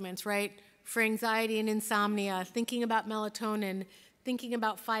of supplements, right? For anxiety and insomnia, thinking about melatonin, thinking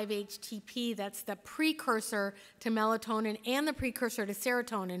about 5-HTP, that's the precursor to melatonin and the precursor to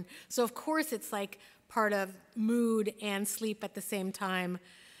serotonin. So of course it's like part of mood and sleep at the same time.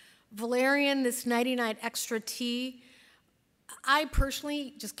 Valerian, this nighty-night extra tea, I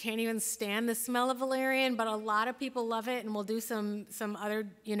personally just can't even stand the smell of valerian, but a lot of people love it, and we'll do some other,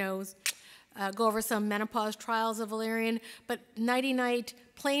 go over some menopause trials of valerian. But nighty-night,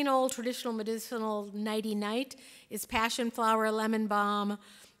 plain old traditional medicinal nighty-night is passion flower, lemon balm,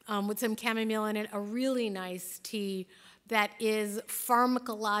 with some chamomile in it, a really nice tea that is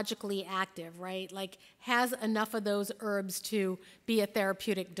pharmacologically active, right? Like has enough of those herbs to be a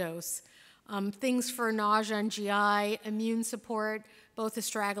therapeutic dose. Things for nausea and GI, immune support, both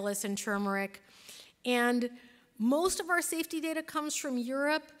astragalus and turmeric. And most of our safety data comes from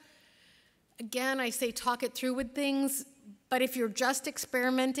Europe. Again, I say talk it through with things, but if you're just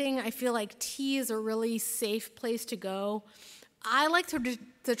experimenting, I feel like tea is a really safe place to go. I like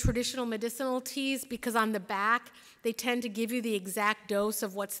the traditional medicinal teas because on the back, they tend to give you the exact dose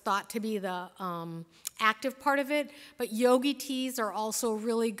of what's thought to be the active part of it. But yogi teas are also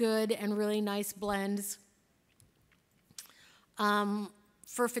really good and really nice blends.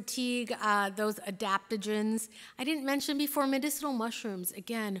 For fatigue, those adaptogens. I didn't mention before medicinal mushrooms.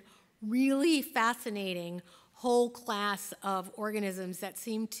 Again, really fascinating whole class of organisms that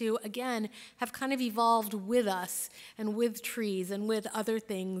seem to, again, have kind of evolved with us and with trees and with other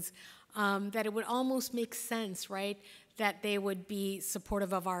things, that it would almost make sense, right, that they would be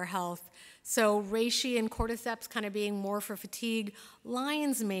supportive of our health. So reishi and cordyceps kind of being more for fatigue.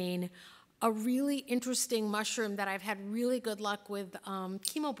 Lion's mane, a really interesting mushroom that I've had really good luck with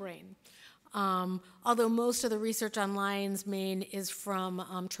chemo brain. Although most of the research on lion's mane is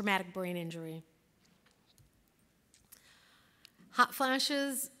from traumatic brain injury. Hot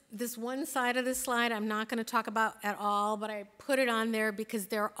flashes, this one side of this slide I'm not going to talk about at all, but I put it on there because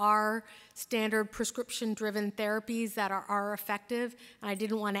there are standard prescription-driven therapies that are effective, and I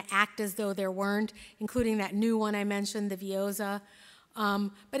didn't want to act as though there weren't, including that new one I mentioned, the Veoza.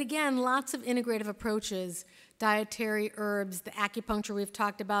 But again, lots of integrative approaches, dietary herbs, the acupuncture we've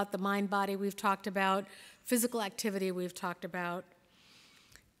talked about, the mind-body we've talked about, physical activity we've talked about.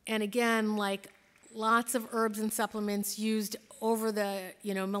 And again, like lots of herbs and supplements used over the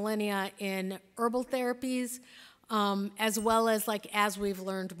millennia in herbal therapies, as well as as we've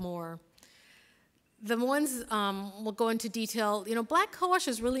learned more. The ones we'll go into detail. Black cohosh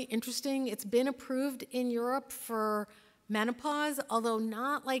is really interesting. It's been approved in Europe for menopause, although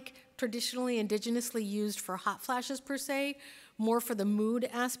not traditionally indigenously used for hot flashes per se, more for the mood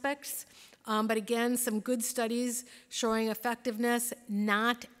aspects. But again, some good studies showing effectiveness,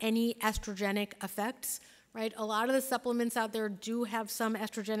 not any estrogenic effects, right? A lot of the supplements out there do have some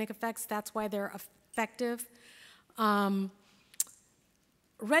estrogenic effects. That's why they're effective. Red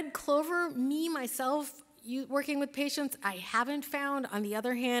clover, myself, working with patients, I haven't found. On the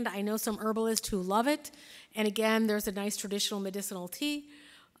other hand, I know some herbalists who love it. And again, there's a nice traditional medicinal tea.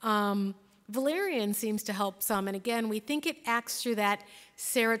 Valerian seems to help some. And again, we think it acts through that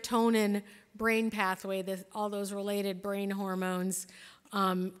serotonin brain pathway, all those related brain hormones,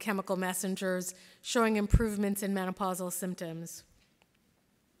 chemical messengers, showing improvements in menopausal symptoms.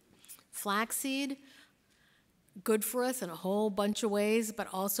 Flaxseed, good for us in a whole bunch of ways, but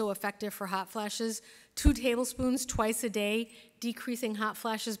also effective for hot flashes. 2 tablespoons twice a day, decreasing hot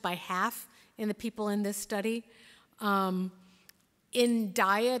flashes by half in the people in this study. In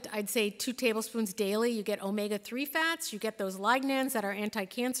diet, I'd say 2 tablespoons daily. You get omega-3 fats, you get those lignans that are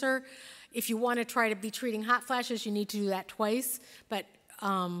anti-cancer. If you want to try to be treating hot flashes, you need to do that twice. But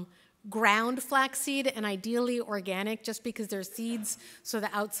ground flaxseed, and ideally organic, just because they're seeds, so the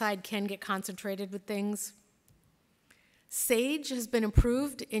outside can get concentrated with things. Sage has been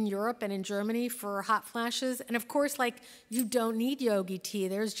approved in Europe and in Germany for hot flashes. And of course, you don't need yogi tea.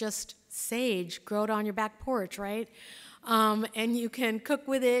 There's just sage. Grow it on your back porch, right? And you can cook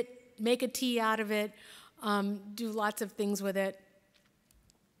with it, make a tea out of it, do lots of things with it.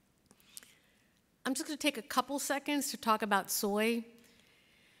 I'm just going to take a couple seconds to talk about soy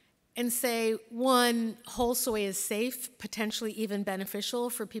and say, one, whole soy is safe, potentially even beneficial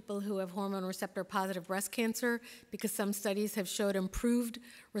for people who have hormone receptor positive breast cancer, because some studies have showed improved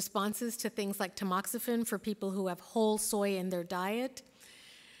responses to things like tamoxifen for people who have whole soy in their diet.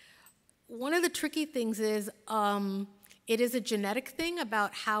 One of the tricky things is it is a genetic thing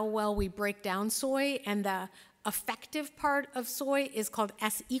about how well we break down soy, and the effective part of soy is called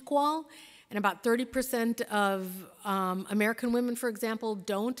S-equal. And about 30% of American women, for example,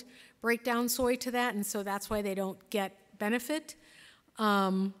 don't break down soy to that, and so that's why they don't get benefit.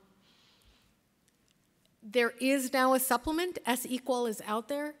 There is now a supplement, S-equal is out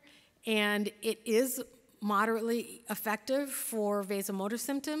there, and it is moderately effective for vasomotor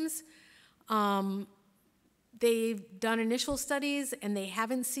symptoms. They've done initial studies, and they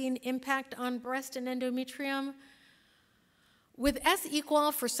haven't seen impact on breast and endometrium. With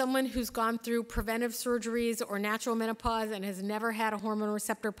S-equal, for someone who's gone through preventive surgeries or natural menopause and has never had a hormone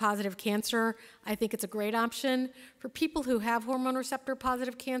receptor positive cancer, I think it's a great option. For people who have hormone receptor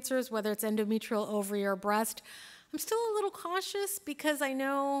positive cancers, whether it's endometrial, ovary, or breast, I'm still a little cautious because I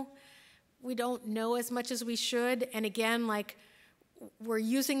know we don't know as much as we should. And again, we're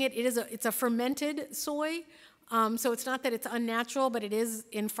using it, it's a fermented soy, so it's not that it's unnatural, but it is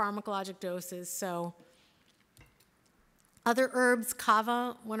in pharmacologic doses, so. Other herbs,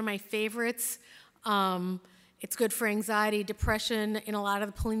 kava, one of my favorites. It's good for anxiety, depression. In a lot of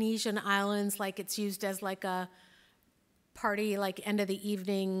the Polynesian islands, it's used as a party, end of the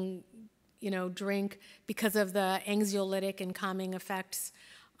evening, drink because of the anxiolytic and calming effects.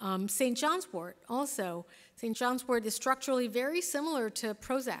 St. John's wort also. St. John's wort is structurally very similar to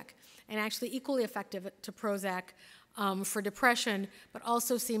Prozac and actually equally effective to Prozac for depression, but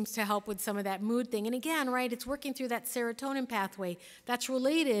also seems to help with some of that mood thing. And again, right, it's working through that serotonin pathway. That's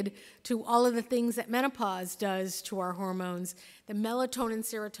related to all of the things that menopause does to our hormones, the melatonin,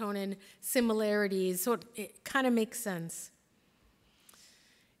 serotonin similarities, so it kind of makes sense.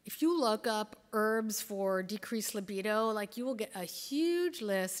 If you look up herbs for decreased libido, you will get a huge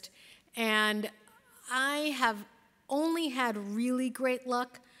list, and I have only had really great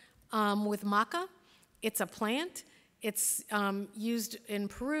luck with maca. It's a plant. It's used in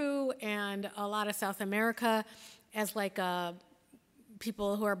Peru and a lot of South America as like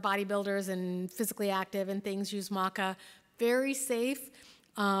people who are bodybuilders and physically active and things use maca. Very safe.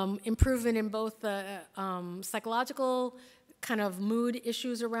 Improvement in both the psychological kind of mood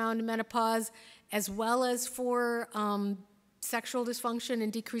issues around menopause, as well as for sexual dysfunction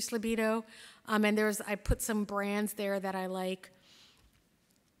and decreased libido. And I put some brands there that I like.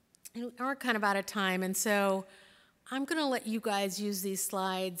 We are kind of out of time, and so I'm going to let you guys use these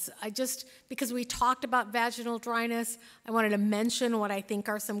slides. Because we talked about vaginal dryness, I wanted to mention what I think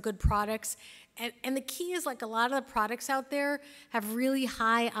are some good products. And the key is, like, a lot of the products out there have really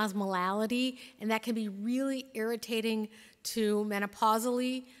high osmolality, and that can be really irritating to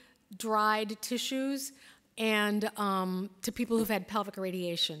menopausally dried tissues and to people who've had pelvic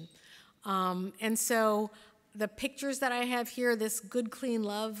radiation. And so the pictures that I have here, this Good Clean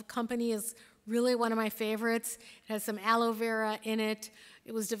Love company is really one of my favorites. It has some aloe vera in it.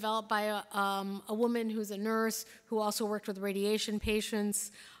 It was developed by a woman who's a nurse who also worked with radiation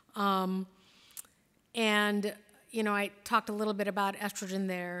patients. And, you know, I talked a little bit about estrogen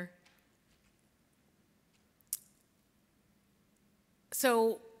there.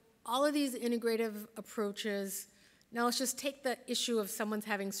 So all of these integrative approaches, now let's just take the issue of someone's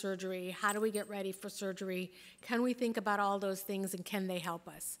having surgery. How do we get ready for surgery? Can we think about all those things, and can they help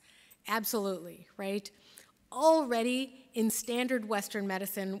us? Absolutely, right? Already in standard Western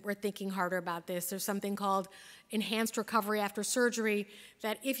medicine, we're thinking harder about this. There's something called enhanced recovery after surgery,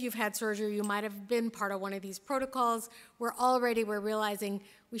 that if you've had surgery, you might have been part of one of these protocols. We're realizing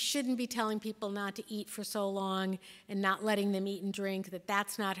we shouldn't be telling people not to eat for so long and not letting them eat and drink,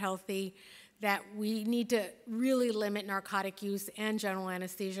 that's not healthy, that we need to really limit narcotic use and general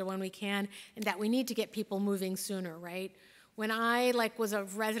anesthesia when we can, and that we need to get people moving sooner, right? When I was a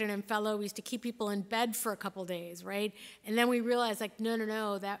resident and fellow, we used to keep people in bed for a couple days, right? And then we realized,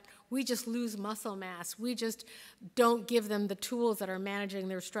 no, that we just lose muscle mass. We just don't give them the tools that are managing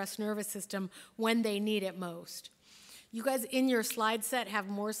their stress nervous system when they need it most. You guys in your slide set have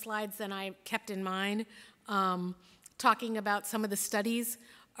more slides than I kept in mind, talking about some of the studies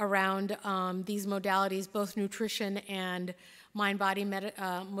around these modalities, both nutrition and mind-body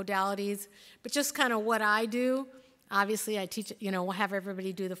modalities. But just kind of what I do. Obviously, I teach, we'll have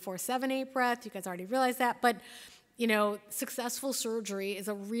everybody do the 4-7-8 breath. You guys already realize that. But, successful surgery is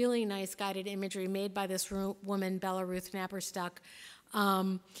a really nice guided imagery made by this woman, Bella Ruth Napperstuck,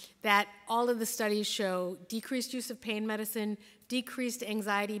 that all of the studies show decreased use of pain medicine, decreased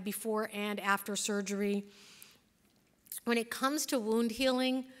anxiety before and after surgery. When it comes to wound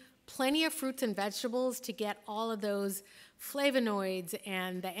healing, plenty of fruits and vegetables to get all of those flavonoids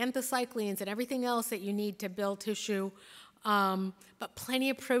and the anthocyanins and everything else that you need to build tissue, but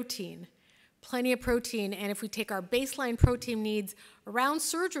plenty of protein. And if we take our baseline protein needs around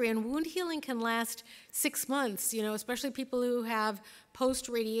surgery, and wound healing can last 6 months, especially people who have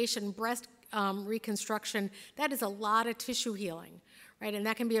post-radiation breast reconstruction, that is a lot of tissue healing, right? And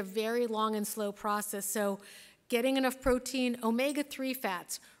that can be a very long and slow process. So getting enough protein, omega-3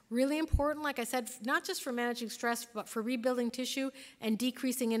 fats, really important, like I said, not just for managing stress, but for rebuilding tissue and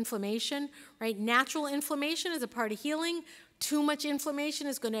decreasing inflammation, right? Natural inflammation is a part of healing. Too much inflammation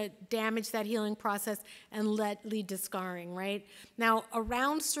is going to damage that healing process and lead to scarring, right? Now,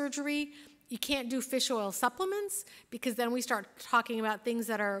 around surgery, you can't do fish oil supplements because then we start talking about things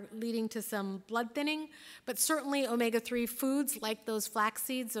that are leading to some blood thinning, but certainly omega-3 foods like those flax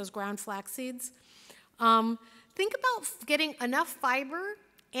seeds, those ground flax seeds. Think about getting enough fiber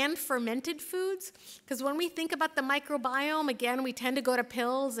and fermented foods, because when we think about the microbiome, again, we tend to go to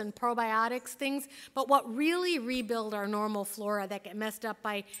pills and probiotics, things, but what really rebuild our normal flora that get messed up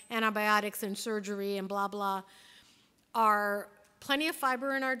by antibiotics and surgery and blah, blah, are plenty of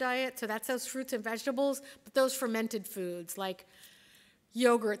fiber in our diet, so that's those fruits and vegetables, but those fermented foods, like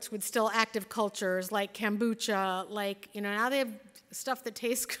yogurts with still active cultures, like kombucha, now they have stuff that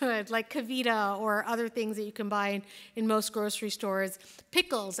tastes good, like Kavita or other things that you can buy in most grocery stores.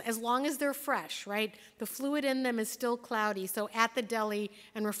 Pickles, as long as they're fresh, right? The fluid in them is still cloudy, so at the deli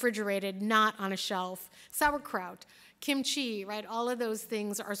and refrigerated, not on a shelf. Sauerkraut, kimchi, right? All of those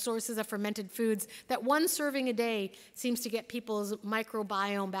things are sources of fermented foods that one serving a day seems to get people's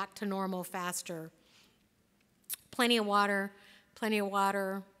microbiome back to normal faster. Plenty of water.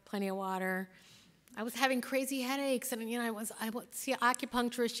 I was having crazy headaches, and I would see an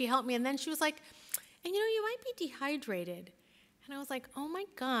acupuncturist. She helped me, and then she was like, "And you might be dehydrated." And I was like, "Oh my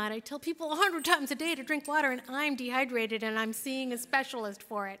God! I tell people 100 times a day to drink water, and I'm dehydrated, and I'm seeing a specialist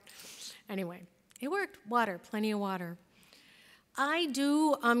for it." Anyway, It worked. Water, plenty of water. I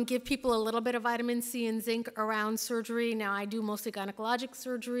do give people a little bit of vitamin C and zinc around surgery. Now, I do mostly gynecologic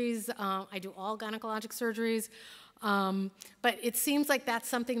surgeries. I do all gynecologic surgeries. But it seems like that's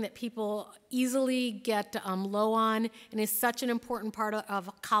something that people easily get low on and is such an important part of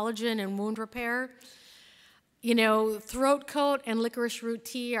collagen and wound repair. You know, throat coat and licorice root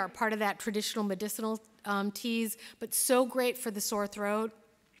tea are part of that traditional medicinal teas, but so great for the sore throat.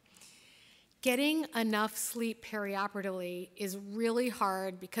 Getting enough sleep perioperatively is really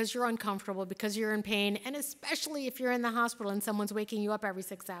hard because you're uncomfortable, because you're in pain, and especially if you're in the hospital and someone's waking you up every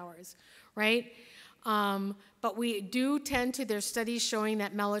 6 hours, right? But we do tend to, there's studies showing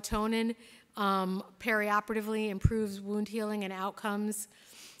that melatonin perioperatively improves wound healing and outcomes.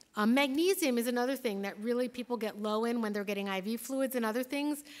 Magnesium is another thing that really people get low in when they're getting IV fluids and other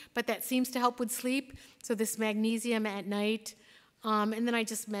things, but that seems to help with sleep. So this magnesium at night. And then I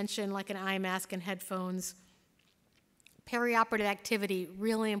just mentioned like an eye mask and headphones. Perioperative activity,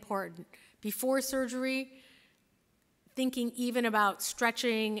 really important. Before surgery, thinking even about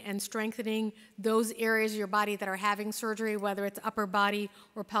stretching and strengthening those areas of your body that are having surgery, whether it's upper body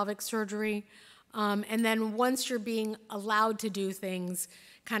or pelvic surgery. And then once you're being allowed to do things,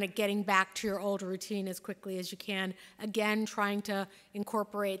 kind of getting back to your old routine as quickly as you can. Again, trying to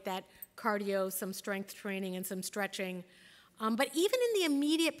incorporate that cardio, some strength training, and some stretching. But even in the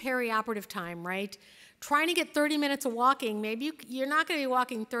immediate perioperative time, right? Trying to get 30 minutes of walking, maybe you're not going to be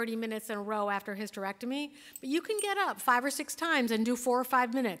walking 30 minutes in a row after hysterectomy, but you can get up 5 or 6 times and do 4 or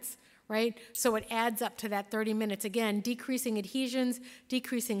 5 minutes, right? So it adds up to that 30 minutes. Again, decreasing adhesions,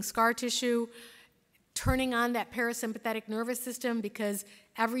 decreasing scar tissue, turning on that parasympathetic nervous system, because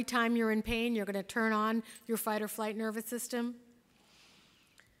every time you're in pain, you're going to turn on your fight or flight nervous system.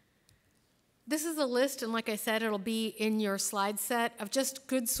 This is a list, and like I said, it'll be in your slide set, of just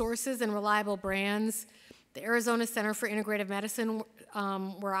good sources and reliable brands. The Arizona Center for Integrative Medicine,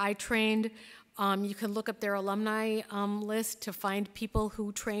 where I trained, you can look up their alumni list to find people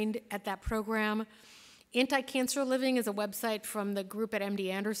who trained at that program. Anti-Cancer Living is a website from the group at MD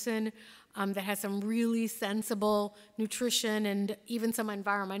Anderson that has some really sensible nutrition and even some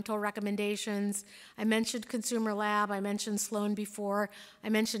environmental recommendations. I mentioned Consumer Lab, I mentioned Sloan before, I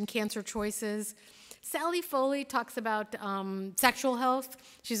mentioned Cancer Choices. Sally Foley talks about sexual health.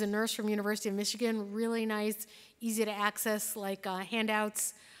 She's a nurse from University of Michigan, really nice, easy to access, like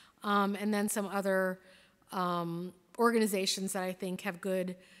handouts, and then some other organizations that I think have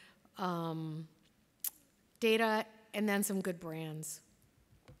good data, and then some good brands.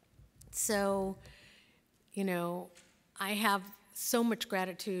 So, you know, I have so much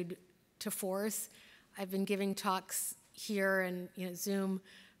gratitude to Force. I've been giving talks here and Zoom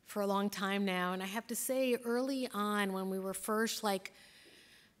for a long time now, and I have to say, early on when we were first like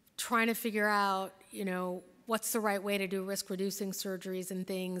trying to figure out, what's the right way to do risk-reducing surgeries and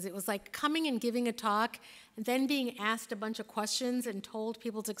things, it was like coming and giving a talk and then being asked a bunch of questions and told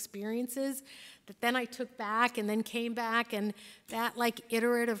people's experiences that then I took back and then came back, and that like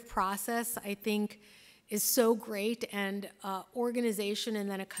iterative process I think is so great, and organization and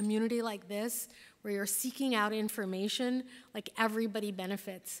then a community like this where you're seeking out information, like everybody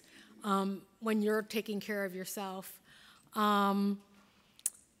benefits when you're taking care of yourself.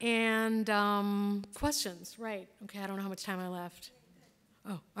 Questions, right. Okay, I don't know how much time I left.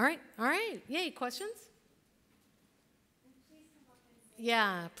 Oh, all right, yay, questions?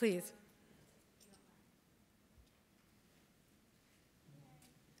 Yeah, please.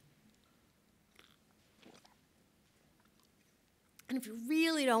 And if you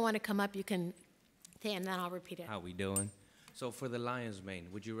really don't want to come up, you can say, and then I'll repeat it. How we doing? So for the lion's mane,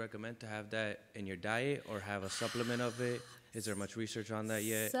 would you recommend to have that in your diet or have a supplement of it? Is there much research on that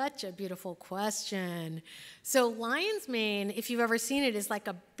yet? Such a beautiful question. So lion's mane, if you've ever seen it, is like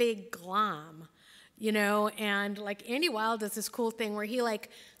a big glom, and like Andy Weil does this cool thing where he like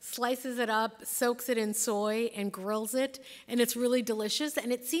slices it up, soaks it in soy, and grills it, and it's really delicious.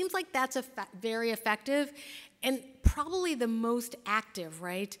 And it seems like that's very effective and probably the most active,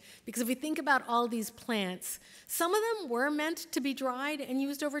 right? Because if we think about all these plants, some of them were meant to be dried and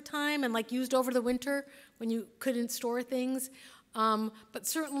used over time and like used over the winter when you couldn't store things. But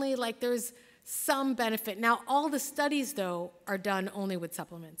certainly like there's some benefit. Now, all the studies though are done only with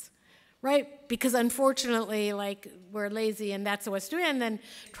supplements, right? Because unfortunately, like we're lazy and that's what's doing, and then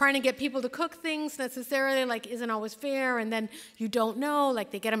trying to get people to cook things necessarily like isn't always fair, and then you don't know,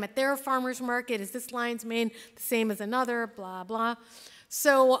 like they get them at their farmer's market, is this lion's mane the same as another, blah, blah.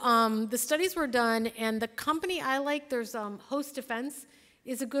 So the studies were done, and the company I like, there's Host Defense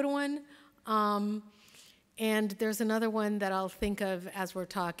is a good one, and there's another one that I'll think of as we're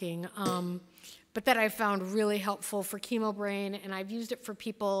talking. but that I found really helpful for chemo brain, and I've used it for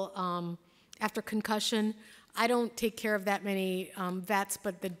people after concussion. I don't take care of that many vets,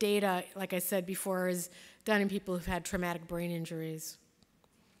 but the data, like I said before, is done in people who've had traumatic brain injuries.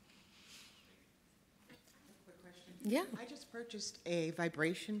 Quick question. Yeah. I just purchased a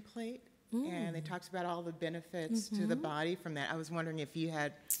vibration plate, and it talks about all the benefits to the body from that. I was wondering if you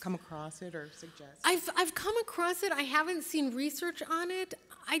had come across it or suggest. I've come across it. I haven't seen research on it.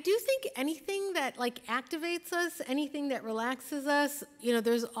 I do think anything that like activates us, anything that relaxes us, you know,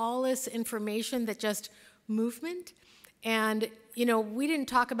 there's all this information that just movement. And, you know, we didn't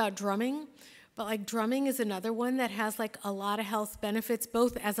talk about drumming, but like drumming is another one that has like a lot of health benefits,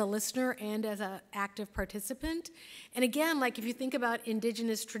 both as a listener and as an active participant. And again, like if you think about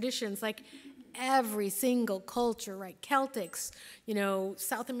indigenous traditions, like every single culture, right? Celtics, you know,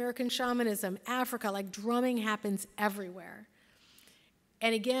 South American shamanism, Africa, like drumming happens everywhere.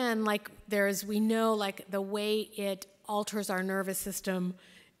 And again, like we know like the way it alters our nervous system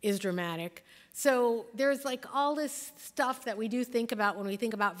is dramatic. So there's like all this stuff that we do think about when we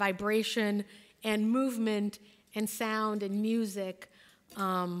think about vibration and movement and sound and music.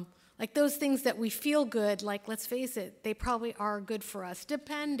 Like those things that we feel good, like let's face it, they probably are good for us,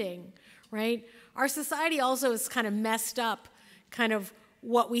 depending, right? Our society also is kind of messed up, kind of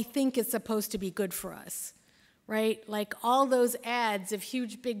what we think is supposed to be good for us, right? Like all those ads of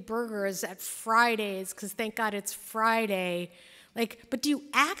huge big burgers at Fridays, because thank God it's Friday. Like, but do you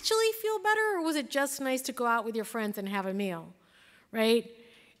actually feel better, or was it just nice to go out with your friends and have a meal, right?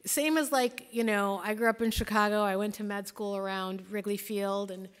 Same as like, you know, I grew up in Chicago. I went to med school around Wrigley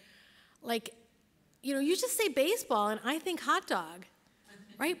Field, and like, you know, you just say baseball, and I think hot dog,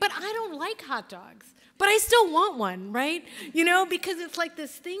 right? But I don't like hot dogs, but I still want one, right? You know, because it's like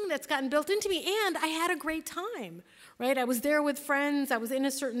this thing that's gotten built into me, and I had a great time, right? I was there with friends. I was in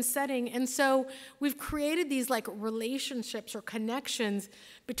a certain setting, and so we've created these like relationships or connections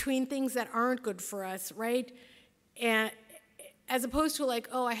between things that aren't good for us, right? And as opposed to like,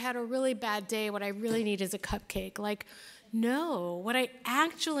 oh, I had a really bad day. What I really need is a cupcake. Like, no, what I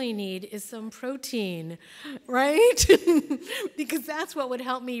actually need is some protein, right? Because that's what would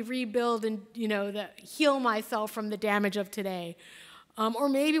help me rebuild and, you know, heal myself from the damage of today. Or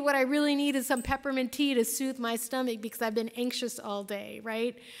maybe what I really need is some peppermint tea to soothe my stomach because I've been anxious all day,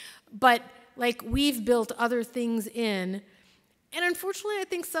 right? But like we've built other things in. And unfortunately, I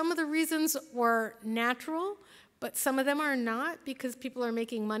think some of the reasons were natural, but some of them are not because people are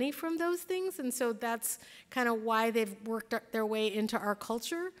making money from those things. And so that's kind of why they've worked their way into our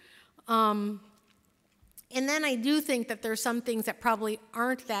culture. And then I do think that there's some things that probably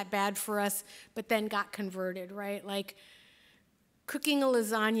aren't that bad for us, but then got converted, right? Like cooking a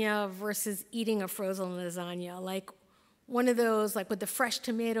lasagna versus eating a frozen lasagna. Like one of those, like with the fresh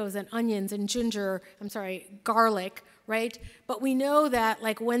tomatoes and onions and garlic, right? But we know that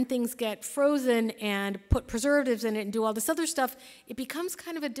like when things get frozen and put preservatives in it and do all this other stuff, it becomes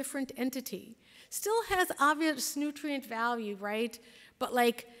kind of a different entity. Still has obvious nutrient value, right? But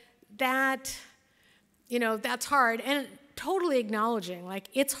like that, you know, that's hard. And totally acknowledging, like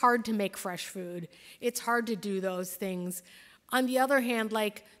it's hard to make fresh food. It's hard to do those things. On the other hand,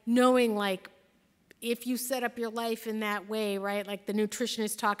 like knowing like if you set up your life in that way, right? Like the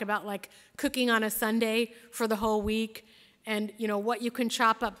nutritionists talk about like cooking on a Sunday for the whole week and, you know, what you can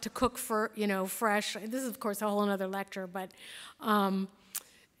chop up to cook for, you know, fresh. This is, of course, a whole other lecture, but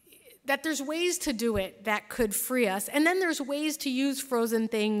that there's ways to do it that could free us. And then there's ways to use frozen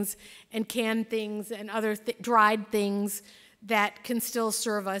things and canned things and other dried things that can still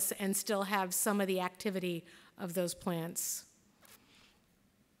serve us and still have some of the activity of those plants.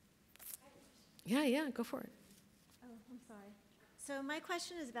 Yeah, go for it. Oh, I'm sorry. So my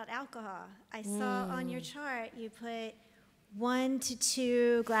question is about alcohol. I saw on your chart you put 1 to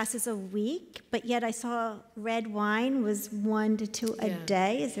 2 glasses a week, but yet I saw red wine was 1 to 2 a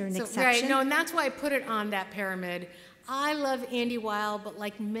day. Is there an exception? Right, no, and that's why I put it on that pyramid. I love Andy Weil, but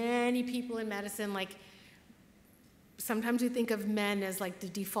like many people in medicine, like sometimes we think of men as like the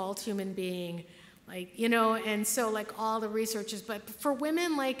default human being. Like, you know, and so like all the research is, but for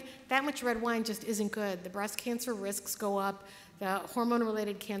women, like that much red wine just isn't good. The breast cancer risks go up, the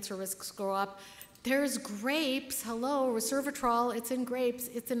hormone-related cancer risks go up. There's grapes, hello, resveratrol, it's in grapes,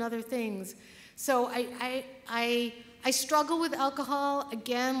 it's in other things. So I struggle with alcohol,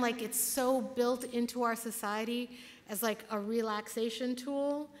 again, like it's so built into our society as like a relaxation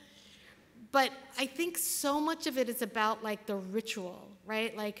tool. But I think so much of it is about like the ritual,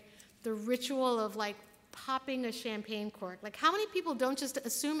 right? Like the ritual of like popping a champagne cork. Like how many people don't just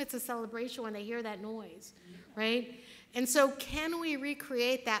assume it's a celebration when they hear that noise, right? And so can we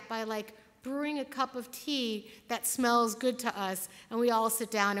recreate that by like brewing a cup of tea that smells good to us, and we all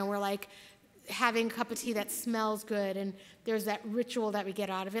sit down and we're like having a cup of tea that smells good, and there's that ritual that we get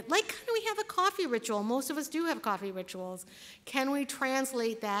out of it. Like, can we have a coffee ritual? Most of us do have coffee rituals. Can we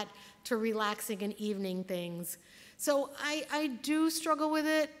translate that to relaxing and evening things? So I do struggle with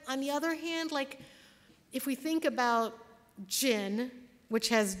it. On the other hand, like, if we think about gin, which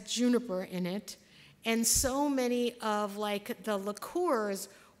has juniper in it, and so many of like the liqueurs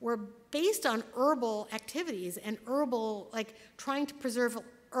were based on herbal activities and herbal, like trying to preserve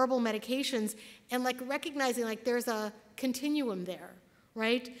herbal medications and like recognizing like there's a continuum there,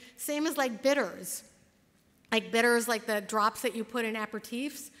 right? Same as like bitters. Like bitters, like the drops that you put in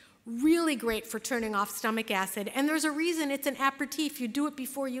aperitifs, really great for turning off stomach acid. And there's a reason it's an aperitif. You do it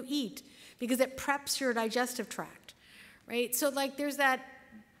before you eat because it preps your digestive tract, right? So like there's that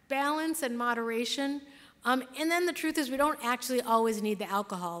balance and moderation. And then the truth is we don't actually always need the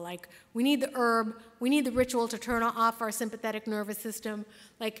alcohol. Like we need the herb, we need the ritual to turn off our sympathetic nervous system.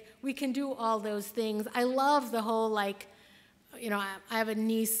 Like we can do all those things. I love the whole like, you know, I have a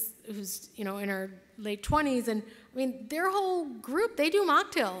niece who's, you know, in her late 20s, and I mean, their whole group, they do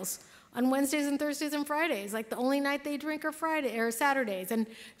mocktails on Wednesdays and Thursdays and Fridays. Like the only night they drink are Friday or Saturdays, and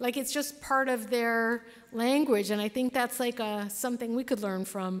like it's just part of their language. And I think that's like something we could learn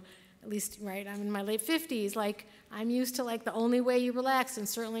from. At least, right? I'm in my late 50s. Like I'm used to like the only way you relax, and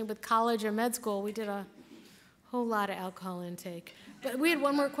certainly with college or med school, we did a whole lot of alcohol intake. But we had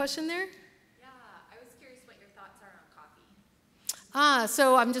one more question there.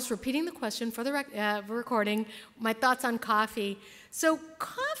 So I'm just repeating the question for the recording. My thoughts on coffee. So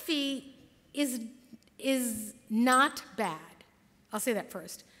coffee is not bad. I'll say that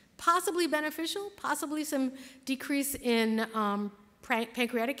first. Possibly beneficial, possibly some decrease in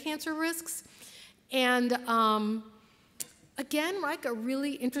pancreatic cancer risks. And again, like a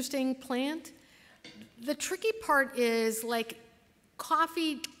really interesting plant. The tricky part is like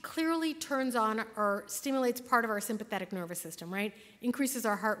coffee clearly turns on or stimulates part of our sympathetic nervous system, right? Increases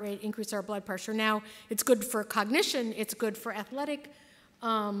our heart rate, increases our blood pressure. Now, it's good for cognition, it's good for athletic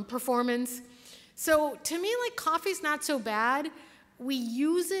performance. So to me, like coffee's not so bad. We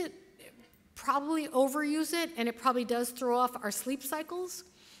use it, probably overuse it, and it probably does throw off our sleep cycles.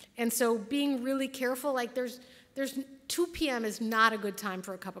 And so being really careful, like there's 2 p.m. is not a good time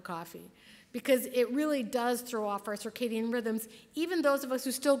for a cup of coffee, because it really does throw off our circadian rhythms. Even those of us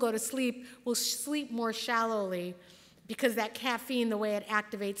who still go to sleep will sleep more shallowly because that caffeine, the way it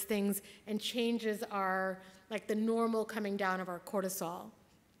activates things and changes our, like the normal coming down of our cortisol.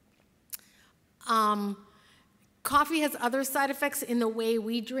 Coffee has other side effects in the way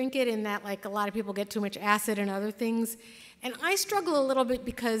we drink it, in that like a lot of people get too much acid and other things. And I struggle a little bit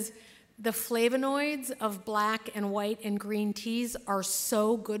because the flavonoids of black and white and green teas are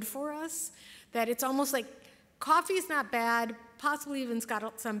so good for us that it's almost like coffee is not bad, possibly even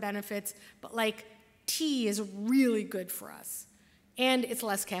got some benefits, but like tea is really good for us. And it's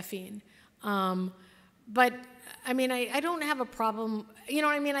less caffeine. But I mean, I don't have a problem. You know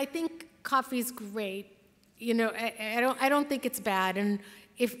what I mean? I think coffee's great. You know, I don't think it's bad. And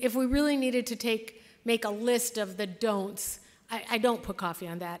if we really needed to make a list of the don'ts, I don't put coffee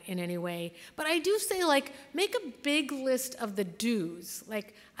on that in any way. But I do say, like, make a big list of the do's.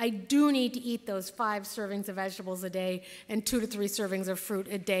 Like, I do need to eat those 5 servings of vegetables a day and 2 to 3 servings of fruit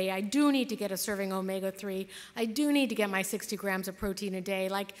a day. I do need to get a serving of omega-3. I do need to get my 60 grams of protein a day.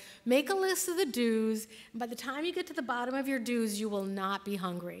 Like, make a list of the do's. And by the time you get to the bottom of your do's, you will not be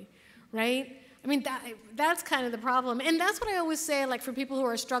hungry, right? I mean, that's kind of the problem. And that's what I always say, like, for people who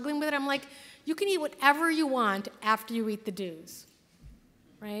are struggling with it, I'm like, you can eat whatever you want after you eat the do's,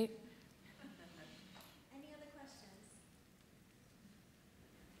 right? Any other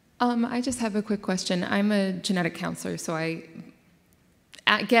questions? I just have a quick question. I'm a genetic counselor, so I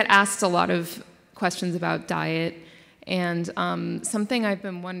get asked a lot of questions about diet. And something I've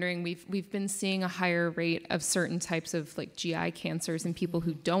been wondering, we've been seeing a higher rate of certain types of like GI cancers in people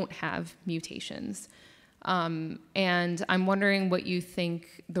who don't have mutations. And I'm wondering what you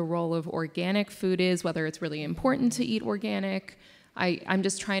think the role of organic food is, whether it's really important to eat organic. I'm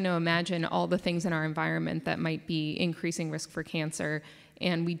just trying to imagine all the things in our environment that might be increasing risk for cancer.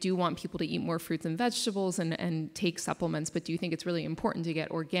 And we do want people to eat more fruits and vegetables and take supplements, but do you think it's really important to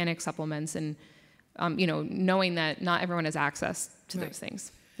get organic supplements and you know, knowing that not everyone has access to those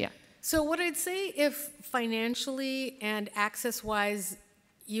things? Yeah. So what I'd say, if financially and access-wise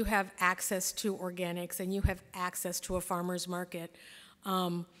you have access to organics and you have access to a farmer's market,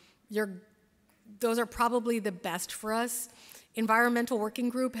 those are probably the best for us. Environmental Working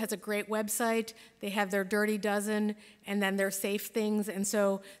Group has a great website. They have their Dirty Dozen and then their safe things. And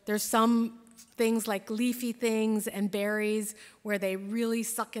so there's some things like leafy things and berries where they really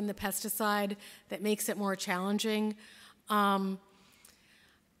suck in the pesticide that makes it more challenging. I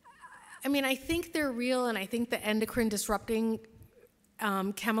mean, I think they're real, and I think the endocrine disrupting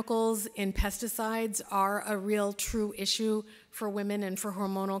chemicals in pesticides are a real true issue for women and for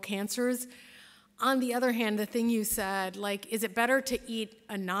hormonal cancers. On the other hand, the thing you said, like, is it better to eat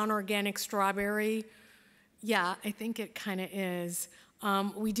a non-organic strawberry? Yeah, I think it kind of is.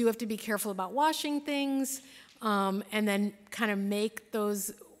 We do have to be careful about washing things and then kind of make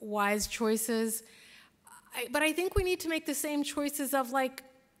those wise choices. But I think we need to make the same choices of, like,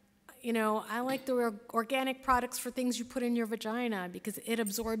 you know, I like the organic products for things you put in your vagina because it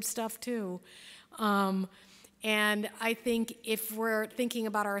absorbs stuff too. And I think if we're thinking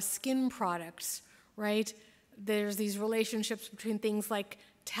about our skin products, right, there's these relationships between things like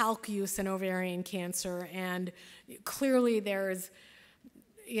talc use and ovarian cancer, and clearly there's,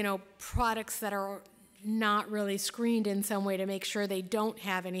 you know, products that are not really screened in some way to make sure they don't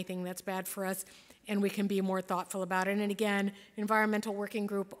have anything that's bad for us, and we can be more thoughtful about it. And again, Environmental Working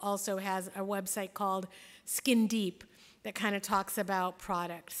Group also has a website called Skin Deep that kind of talks about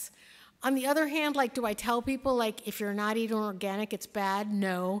products. On the other hand, like, do I tell people, like, if you're not eating organic, it's bad?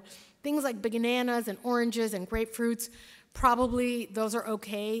 No. Things like bananas and oranges and grapefruits, probably those are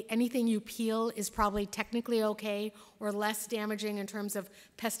okay. Anything you peel is probably technically okay or less damaging in terms of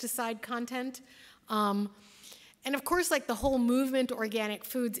pesticide content. And of course, like, the whole movement to organic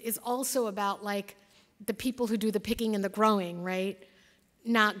foods is also about, like, the people who do the picking and the growing, right?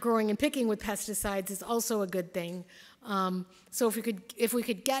 Not growing and picking with pesticides is also a good thing. So if we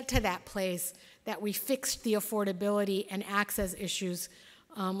could get to that place that we fixed the affordability and access issues,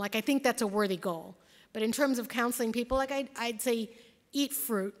 like, I think that's a worthy goal. But in terms of counseling people, like, I'd say eat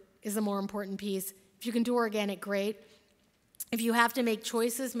fruit is the more important piece. If you can do organic, great. If you have to make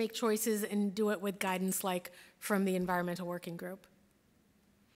choices and do it with guidance like from the Environmental Working Group.